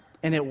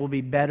 and it will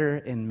be better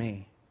in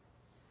me."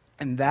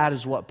 And that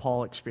is what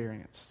Paul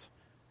experienced.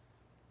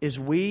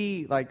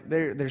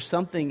 There's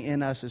something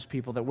in us as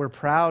people that we're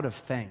proud of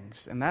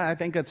things. And I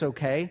think that's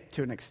okay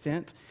to an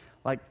extent.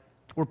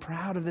 We're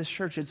proud of this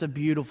church. It's a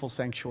beautiful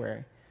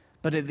sanctuary.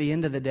 But at the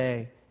end of the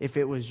day, if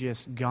it was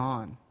just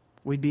gone,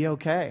 we'd be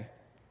okay.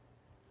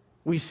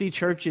 We see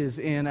churches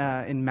in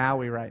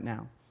Maui right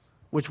now,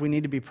 which we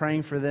need to be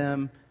praying for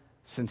them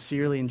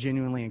sincerely and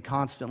genuinely and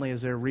constantly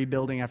as they're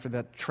rebuilding after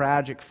that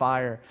tragic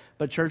fire.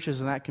 But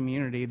churches in that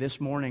community this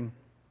morning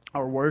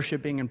are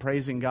worshiping and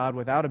praising God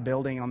without a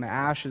building, on the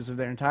ashes of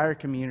their entire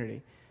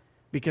community,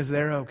 because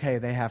they're okay.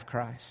 They have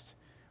Christ.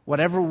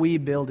 Whatever we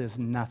build is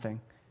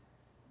nothing,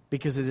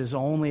 because it is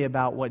only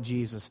about what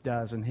Jesus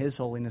does and his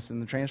holiness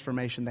and the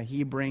transformation that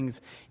he brings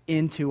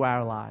into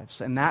our lives.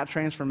 And that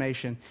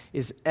transformation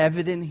is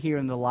evident here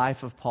in the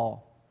life of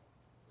Paul,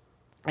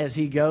 as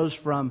he goes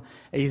from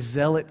a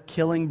zealot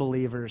killing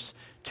believers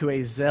to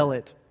a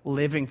zealot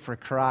living for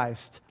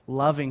Christ,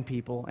 loving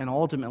people, and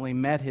ultimately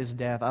met his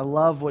death. I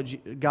love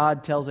what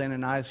God tells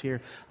Ananias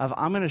here of,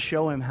 I'm going to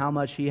show him how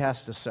much he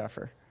has to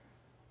suffer.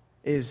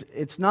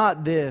 It's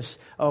not this,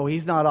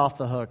 he's not off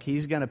the hook.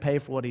 He's going to pay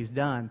for what he's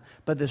done.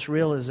 But this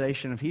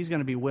realization of he's going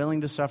to be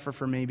willing to suffer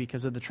for me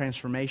because of the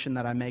transformation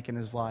that I make in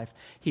his life.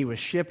 He was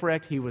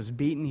shipwrecked. He was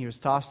beaten. He was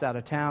tossed out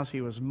of towns. He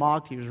was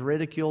mocked. He was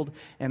ridiculed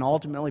and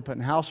ultimately put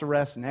in house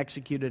arrest and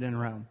executed in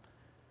Rome.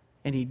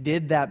 And he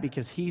did that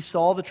because he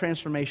saw the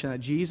transformation that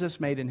Jesus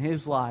made in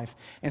his life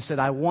and said,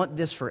 I want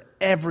this for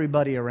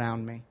everybody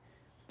around me.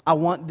 I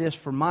want this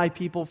for my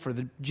people, for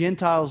the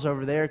Gentiles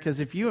over there. Because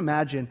if you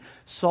imagine,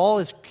 Saul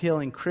is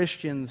killing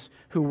Christians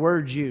who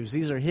were Jews.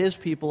 These are his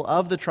people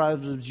of the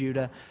tribes of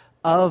Judah,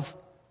 of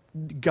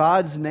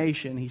God's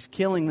nation. He's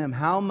killing them.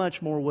 How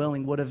much more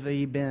willing would have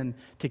he been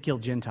to kill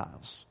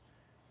Gentiles?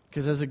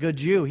 Because as a good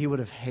Jew, he would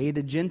have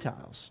hated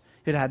Gentiles.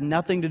 It had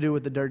nothing to do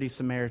with the dirty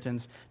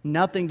Samaritans,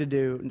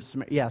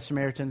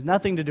 Samaritans,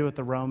 nothing to do with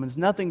the Romans,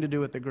 nothing to do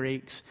with the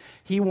Greeks.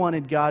 He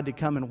wanted God to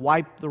come and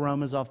wipe the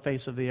Romans off the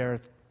face of the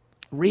earth,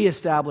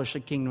 reestablish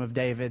the kingdom of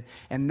David,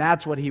 and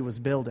that's what he was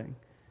building.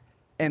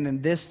 And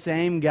then this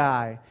same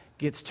guy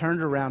gets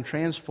turned around,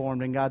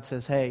 transformed, and God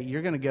says, hey,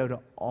 you're going to go to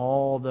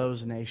all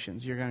those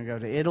nations. You're going to go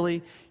to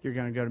Italy, you're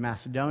going to go to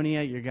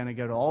Macedonia, you're going to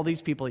go to all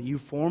these people that you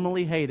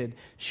formerly hated,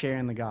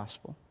 sharing the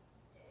gospel.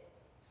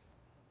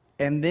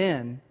 And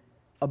then,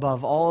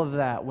 above all of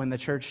that, when the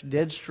church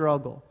did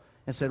struggle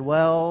and said,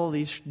 well,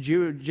 these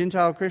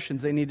Gentile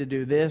Christians, they need to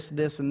do this,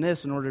 this, and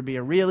this in order to be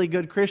a really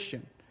good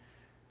Christian,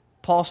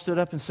 Paul stood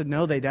up and said,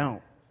 no, they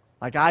don't.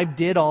 Like, I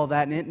did all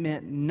that, and it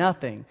meant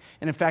nothing.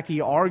 And in fact,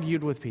 he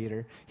argued with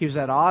Peter. He was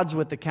at odds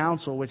with the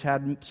council, which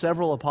had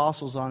several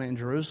apostles on it in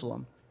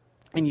Jerusalem.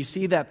 And you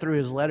see that through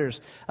his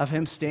letters of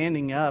him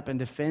standing up and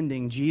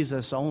defending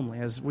Jesus only.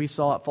 As we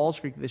saw at Falls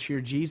Creek this year,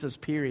 Jesus,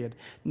 period.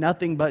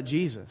 Nothing but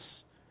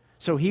Jesus.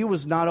 So he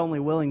was not only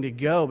willing to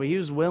go, but he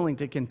was willing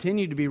to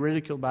continue to be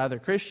ridiculed by other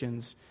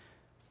Christians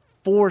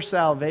for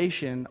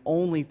salvation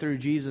only through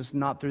Jesus,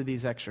 not through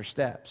these extra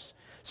steps.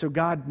 So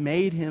God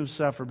made him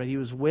suffer, but he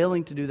was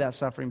willing to do that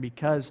suffering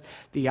because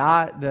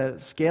the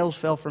scales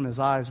fell from his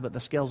eyes, but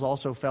the scales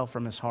also fell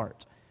from his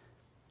heart.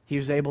 He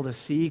was able to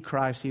see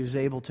Christ. He was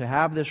able to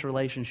have this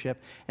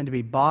relationship and to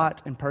be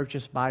bought and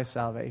purchased by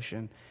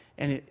salvation.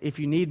 And if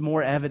you need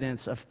more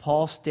evidence of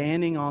Paul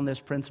standing on this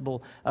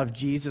principle of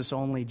Jesus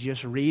only,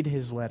 just read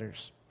his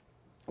letters.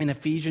 In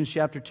Ephesians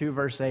chapter 2,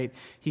 verse 8,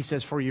 he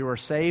says, for you are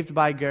saved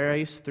by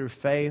grace through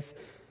faith,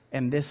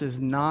 and this is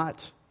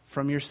not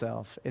from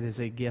yourself, it is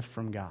a gift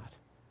from God.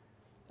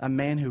 A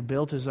man who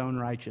built his own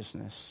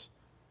righteousness,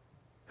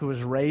 who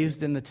was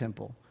raised in the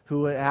temple,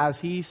 who, as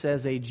he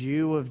says, a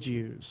Jew of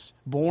Jews,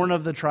 born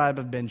of the tribe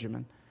of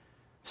Benjamin,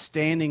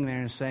 standing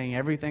there and saying,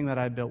 everything that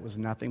I built was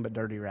nothing but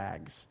dirty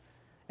rags.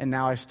 And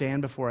now I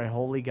stand before a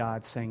holy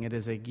God saying it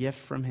is a gift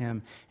from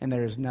him, and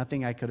there is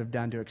nothing I could have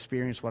done to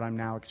experience what I'm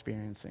now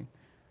experiencing.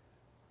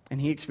 And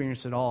he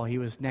experienced it all. He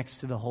was next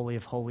to the Holy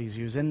of Holies.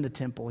 He was in the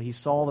temple. He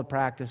saw the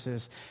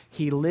practices.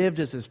 He lived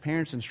as his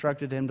parents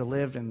instructed him to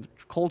live and the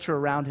culture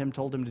around him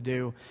told him to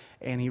do.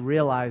 And he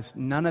realized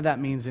none of that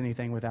means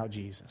anything without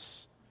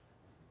Jesus.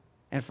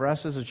 And for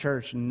us as a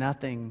church,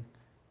 nothing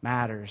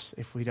matters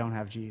if we don't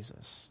have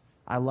Jesus.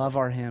 I love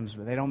our hymns,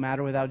 but they don't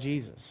matter without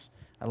Jesus.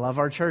 I love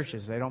our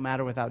churches. They don't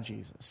matter without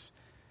Jesus.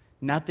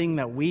 Nothing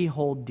that we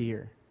hold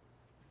dear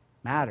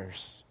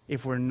matters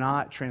if we're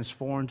not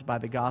transformed by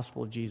the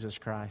gospel of Jesus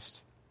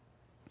Christ.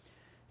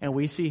 And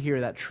we see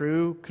here that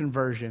true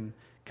conversion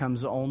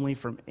comes only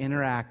from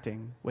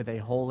interacting with a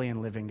holy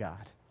and living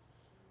God.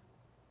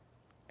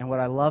 And what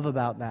I love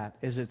about that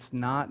is it's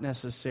not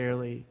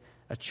necessarily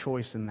a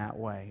choice in that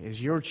way,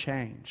 is you're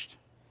changed.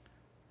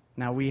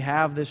 Now we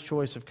have this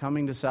choice of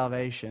coming to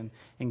salvation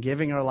and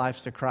giving our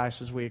lives to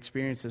Christ as we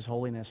experience His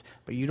holiness,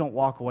 but you don't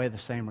walk away the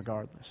same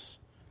regardless.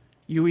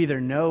 You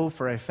either know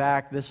for a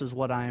fact this is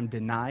what I am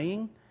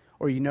denying,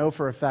 or you know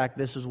for a fact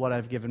this is what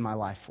I've given my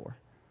life for.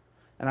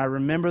 And I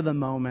remember the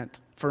moment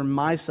for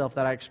myself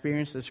that I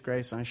experienced this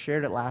grace, and I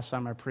shared it last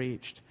time I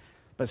preached,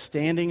 but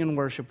standing in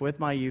worship with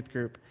my youth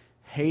group,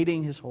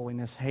 hating His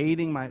holiness,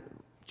 hating my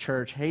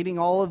church, hating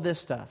all of this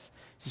stuff,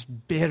 just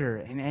bitter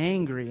and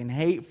angry and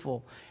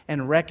hateful,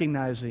 and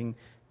recognizing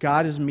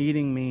God is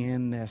meeting me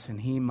in this and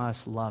He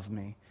must love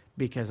me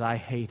because I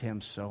hate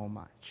Him so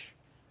much.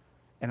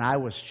 And I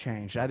was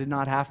changed. I did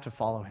not have to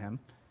follow Him,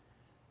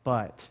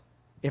 but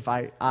if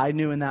I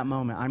knew in that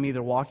moment, I'm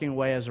either walking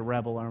away as a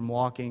rebel or I'm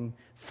walking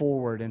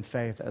forward in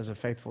faith as a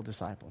faithful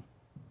disciple.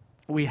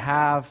 We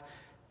have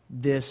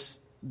this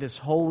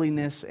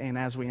holiness, and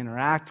as we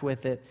interact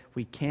with it,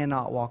 we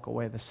cannot walk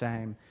away the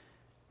same.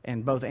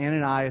 And both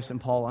Ananias and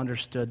Paul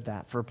understood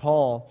that. For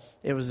Paul,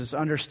 it was this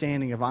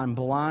understanding of I'm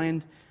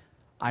blind,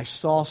 I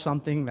saw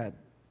something that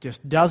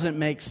just doesn't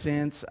make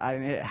sense,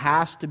 it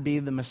has to be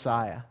the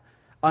Messiah.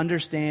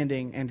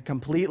 Understanding and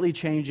completely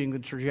changing the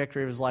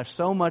trajectory of his life,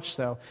 so much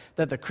so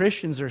that the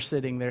Christians are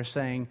sitting there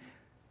saying,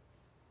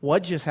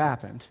 what just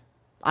happened?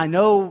 I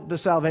know the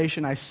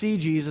salvation, I see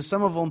Jesus.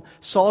 Some of them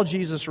saw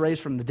Jesus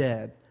raised from the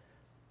dead.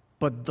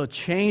 But the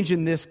change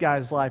in this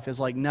guy's life is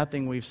like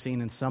nothing we've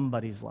seen in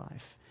somebody's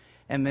life.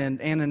 And then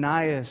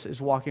Ananias is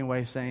walking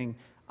away saying,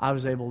 I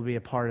was able to be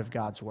a part of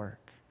God's work.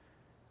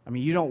 I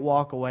mean, you don't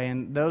walk away,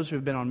 and those who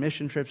have been on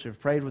mission trips, who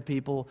have prayed with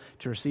people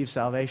to receive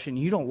salvation,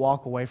 you don't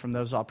walk away from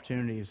those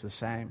opportunities the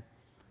same.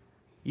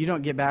 You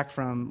don't get back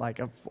from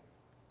like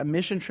a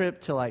mission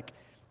trip to like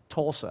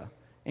Tulsa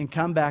and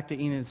come back to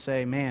Enid and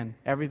say, man,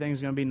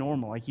 everything's going to be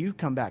normal. Like you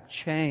come back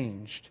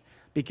changed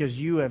because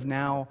you have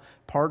now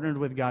partnered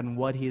with God in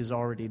what He is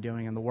already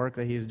doing and the work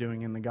that He is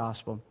doing in the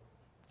gospel.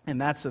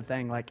 And that's the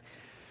thing, like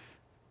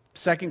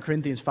 2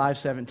 Corinthians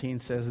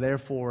 5:17 says,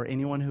 therefore,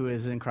 anyone who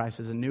is in Christ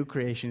is a new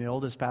creation. The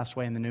old has passed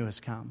away and the new has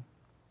come.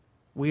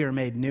 We are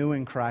made new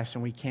in Christ,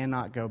 and we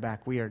cannot go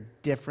back. We are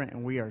different,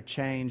 and we are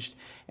changed.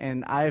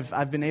 And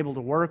I've been able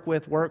to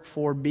work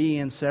for, be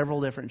in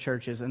several different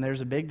churches, and there's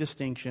a big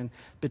distinction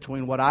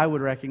between what I would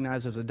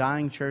recognize as a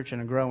dying church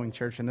and a growing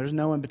church, and there's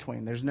no in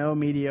between. There's no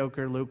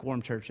mediocre,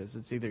 lukewarm churches.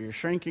 It's either you're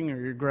shrinking or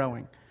you're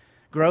growing.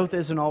 Growth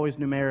isn't always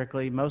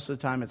numerically. Most of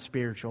the time, it's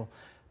spiritual.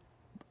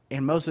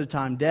 And most of the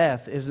time,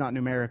 death is not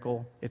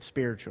numerical. It's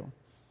spiritual.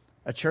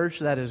 A church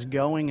that is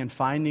going and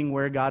finding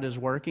where God is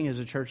working is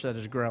a church that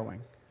is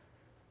growing.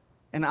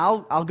 And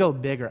I'll go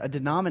bigger. A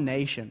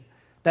denomination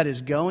that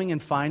is going and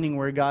finding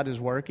where God is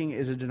working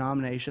is a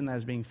denomination that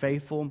is being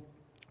faithful,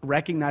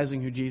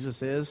 recognizing who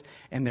Jesus is,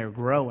 and they're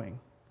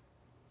growing.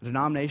 A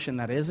denomination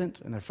that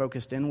isn't, and they're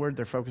focused inward,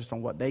 they're focused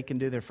on what they can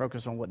do, they're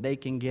focused on what they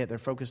can get, they're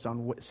focused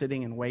on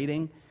sitting and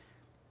waiting,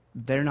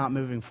 they're not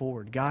moving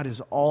forward. God is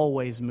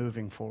always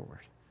moving forward.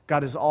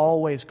 God is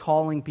always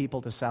calling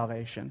people to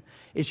salvation.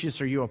 It's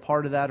just, are you a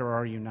part of that or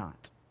are you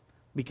not?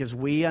 Because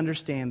we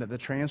understand that the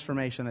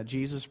transformation that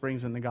Jesus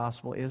brings in the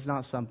gospel is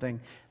not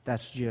something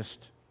that's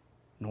just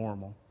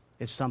normal.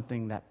 It's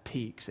something that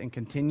peaks and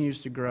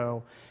continues to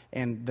grow.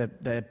 And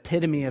the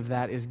epitome of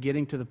that is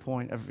getting to the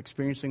point of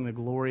experiencing the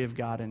glory of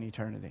God in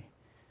eternity.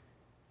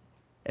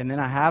 And then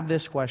I have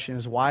this question,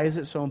 is why is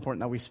it so important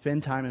that we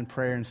spend time in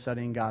prayer and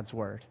studying God's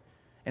Word?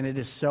 And it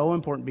is so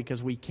important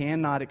because we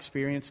cannot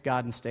experience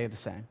God and stay the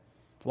same.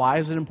 Why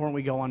is it important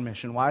we go on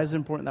mission? Why is it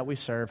important that we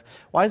serve?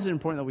 Why is it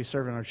important that we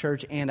serve in our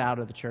church and out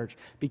of the church?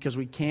 Because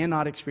we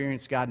cannot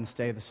experience God and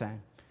stay the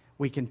same.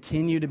 We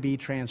continue to be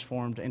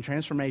transformed, and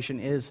transformation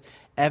is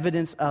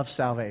evidence of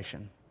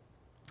salvation.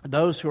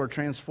 Those who are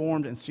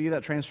transformed and see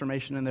that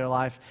transformation in their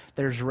life,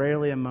 there's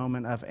rarely a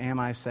moment of, am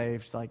I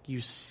saved? Like, you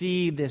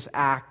see this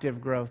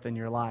active growth in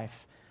your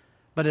life.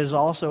 But it is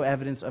also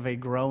evidence of a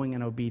growing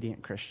and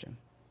obedient Christian.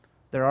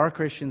 There are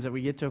Christians that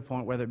we get to a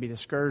point, whether it be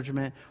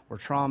discouragement or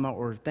trauma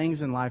or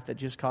things in life that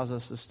just cause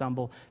us to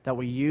stumble, that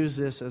we use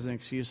this as an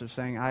excuse of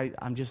saying,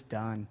 I'm just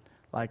done.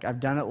 Like, I've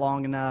done it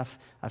long enough.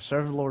 I've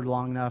served the Lord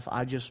long enough.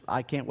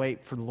 I can't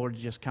wait for the Lord to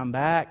just come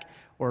back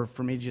or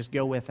for me to just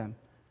go with Him.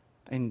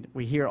 And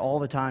we hear all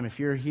the time, if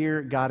you're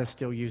here, God is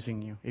still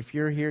using you. If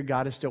you're here,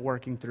 God is still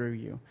working through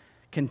you.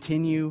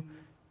 Continue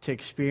to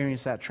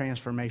experience that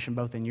transformation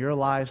both in your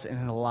lives and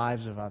in the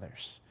lives of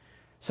others.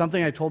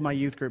 Something I told my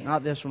youth group,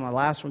 not this one, my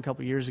last one a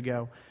couple years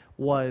ago,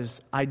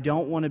 was I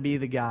don't want to be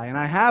the guy, and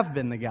I have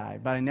been the guy,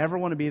 but I never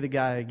want to be the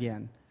guy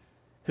again,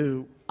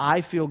 who I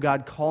feel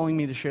God calling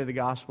me to share the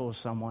gospel with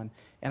someone,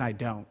 and I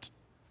don't.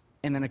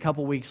 And then a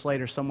couple weeks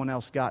later, someone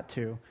else got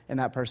to, and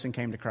that person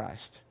came to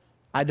Christ.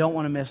 I don't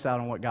want to miss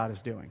out on what God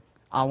is doing.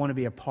 I want to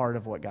be a part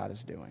of what God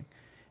is doing.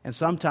 And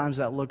sometimes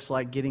that looks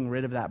like getting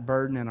rid of that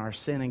burden and our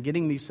sin and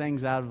getting these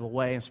things out of the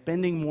way and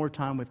spending more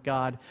time with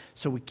God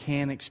so we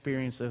can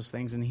experience those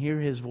things and hear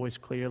His voice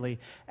clearly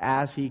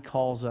as He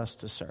calls us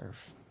to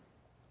serve.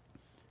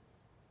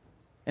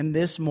 And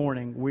this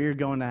morning, we're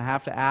going to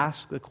have to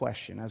ask the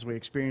question, as we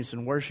experience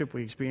in worship,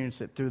 we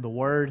experience it through the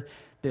Word,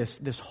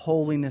 this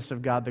holiness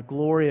of God, the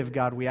glory of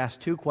God. We ask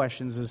two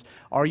questions: is,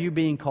 are you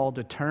being called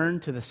to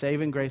turn to the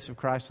saving grace of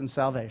Christ and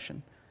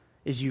salvation?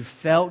 Is you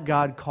felt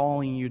God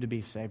calling you to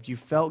be saved. You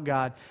felt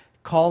God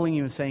calling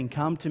you and saying,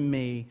 come to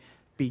me,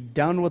 be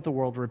done with the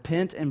world,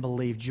 repent and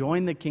believe,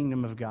 join the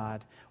kingdom of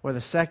God. Or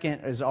the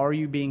second is, are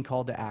you being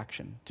called to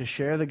action, to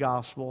share the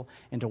gospel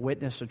and to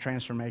witness the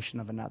transformation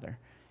of another?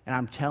 And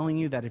I'm telling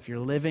you that if you're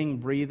living,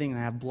 breathing,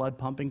 and have blood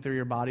pumping through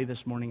your body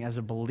this morning as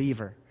a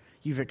believer,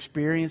 you've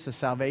experienced the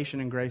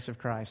salvation and grace of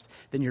Christ,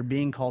 then you're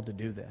being called to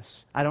do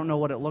this. I don't know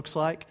what it looks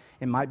like.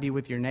 It might be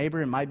with your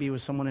neighbor. It might be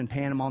with someone in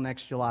Panama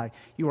next July.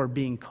 You are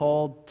being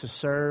called to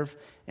serve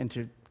and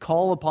to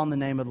call upon the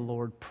name of the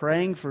Lord,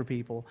 praying for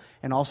people,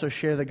 and also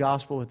share the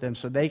gospel with them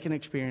so they can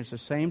experience the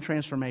same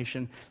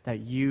transformation that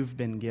you've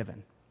been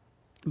given.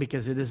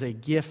 Because it is a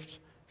gift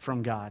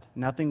from God,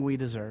 nothing we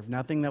deserve,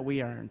 nothing that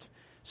we earned.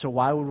 So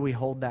why would we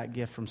hold that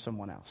gift from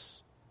someone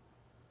else?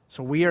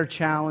 So we are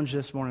challenged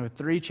this morning with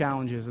 3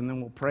 challenges, and then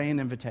we'll pray an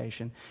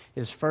invitation.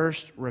 Is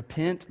first,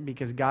 repent,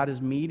 because God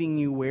is meeting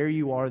you where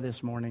you are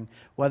this morning,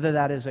 whether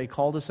that is a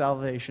call to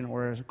salvation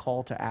or as a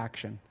call to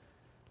action.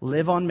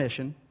 Live on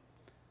mission.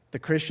 The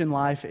Christian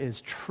life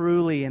is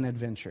truly an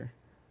adventure.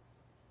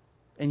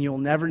 And you'll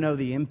never know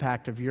the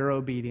impact of your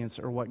obedience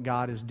or what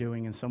God is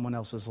doing in someone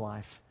else's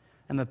life.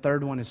 And the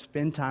third one is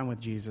spend time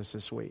with Jesus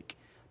this week,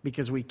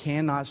 because we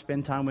cannot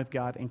spend time with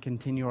God and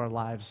continue our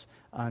lives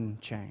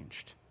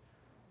unchanged.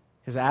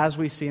 Because as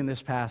we see in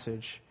this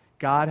passage,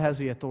 God has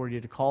the authority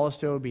to call us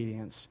to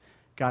obedience.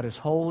 God is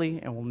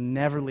holy and will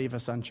never leave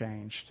us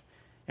unchanged.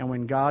 And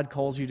when God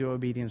calls you to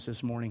obedience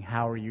this morning,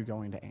 how are you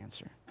going to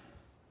answer?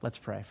 Let's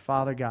pray.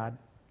 Father God,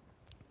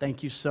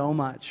 thank you so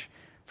much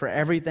for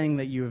everything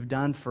that you have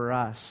done for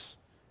us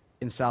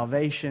in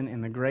salvation,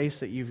 in the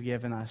grace that you've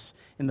given us,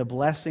 in the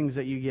blessings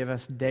that you give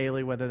us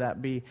daily, whether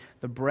that be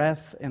the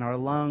breath in our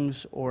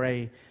lungs or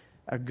a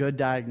a good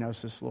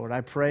diagnosis, Lord.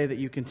 I pray that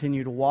you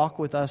continue to walk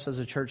with us as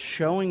a church,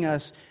 showing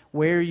us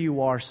where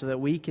you are so that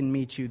we can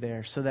meet you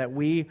there, so that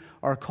we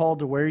are called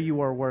to where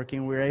you are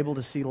working. We're able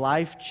to see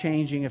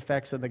life-changing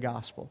effects of the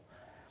gospel.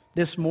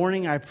 This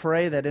morning, I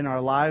pray that in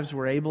our lives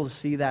we're able to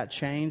see that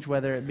change,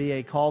 whether it be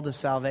a call to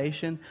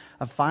salvation,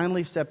 of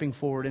finally stepping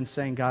forward and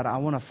saying, God, I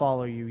want to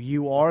follow you.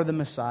 You are the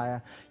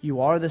Messiah. You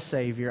are the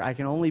Savior. I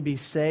can only be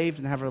saved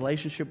and have a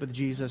relationship with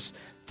Jesus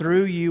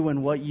through you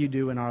and what you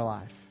do in our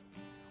life.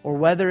 Or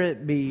whether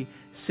it be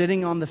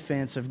sitting on the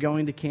fence of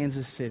going to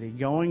Kansas City,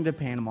 going to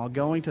Panama,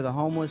 going to the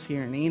homeless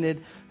here in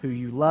Enid who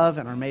you love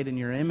and are made in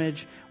your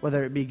image,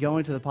 whether it be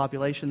going to the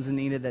populations in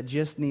Enid that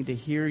just need to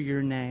hear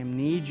your name,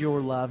 need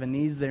your love, and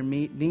needs their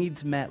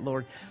needs met,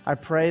 Lord, I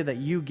pray that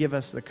you give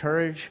us the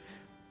courage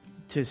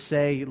to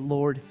say,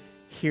 Lord,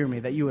 hear me,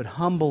 that you would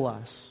humble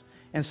us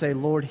and say,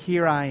 Lord,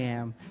 here I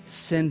am,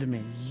 send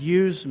me,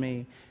 use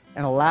me,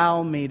 and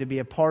allow me to be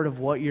a part of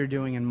what you're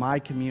doing in my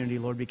community,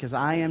 Lord, because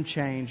I am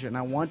changed and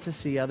I want to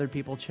see other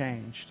people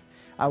changed.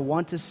 I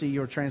want to see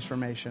your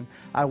transformation.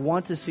 I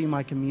want to see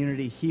my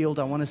community healed.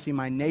 I want to see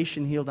my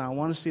nation healed. And I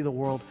want to see the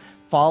world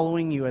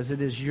following you, as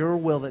it is your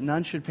will that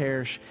none should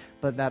perish,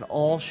 but that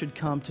all should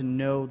come to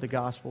know the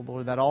gospel,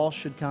 Lord, that all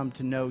should come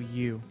to know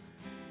you.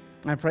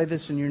 I pray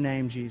this in your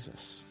name,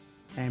 Jesus.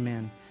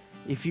 Amen.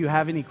 If you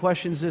have any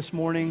questions this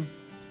morning,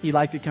 you'd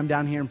like to come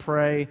down here and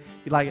pray,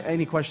 you'd like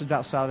any questions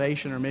about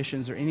salvation or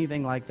missions or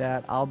anything like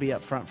that, I'll be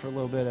up front for a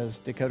little bit as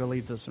Dakota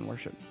leads us in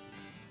worship.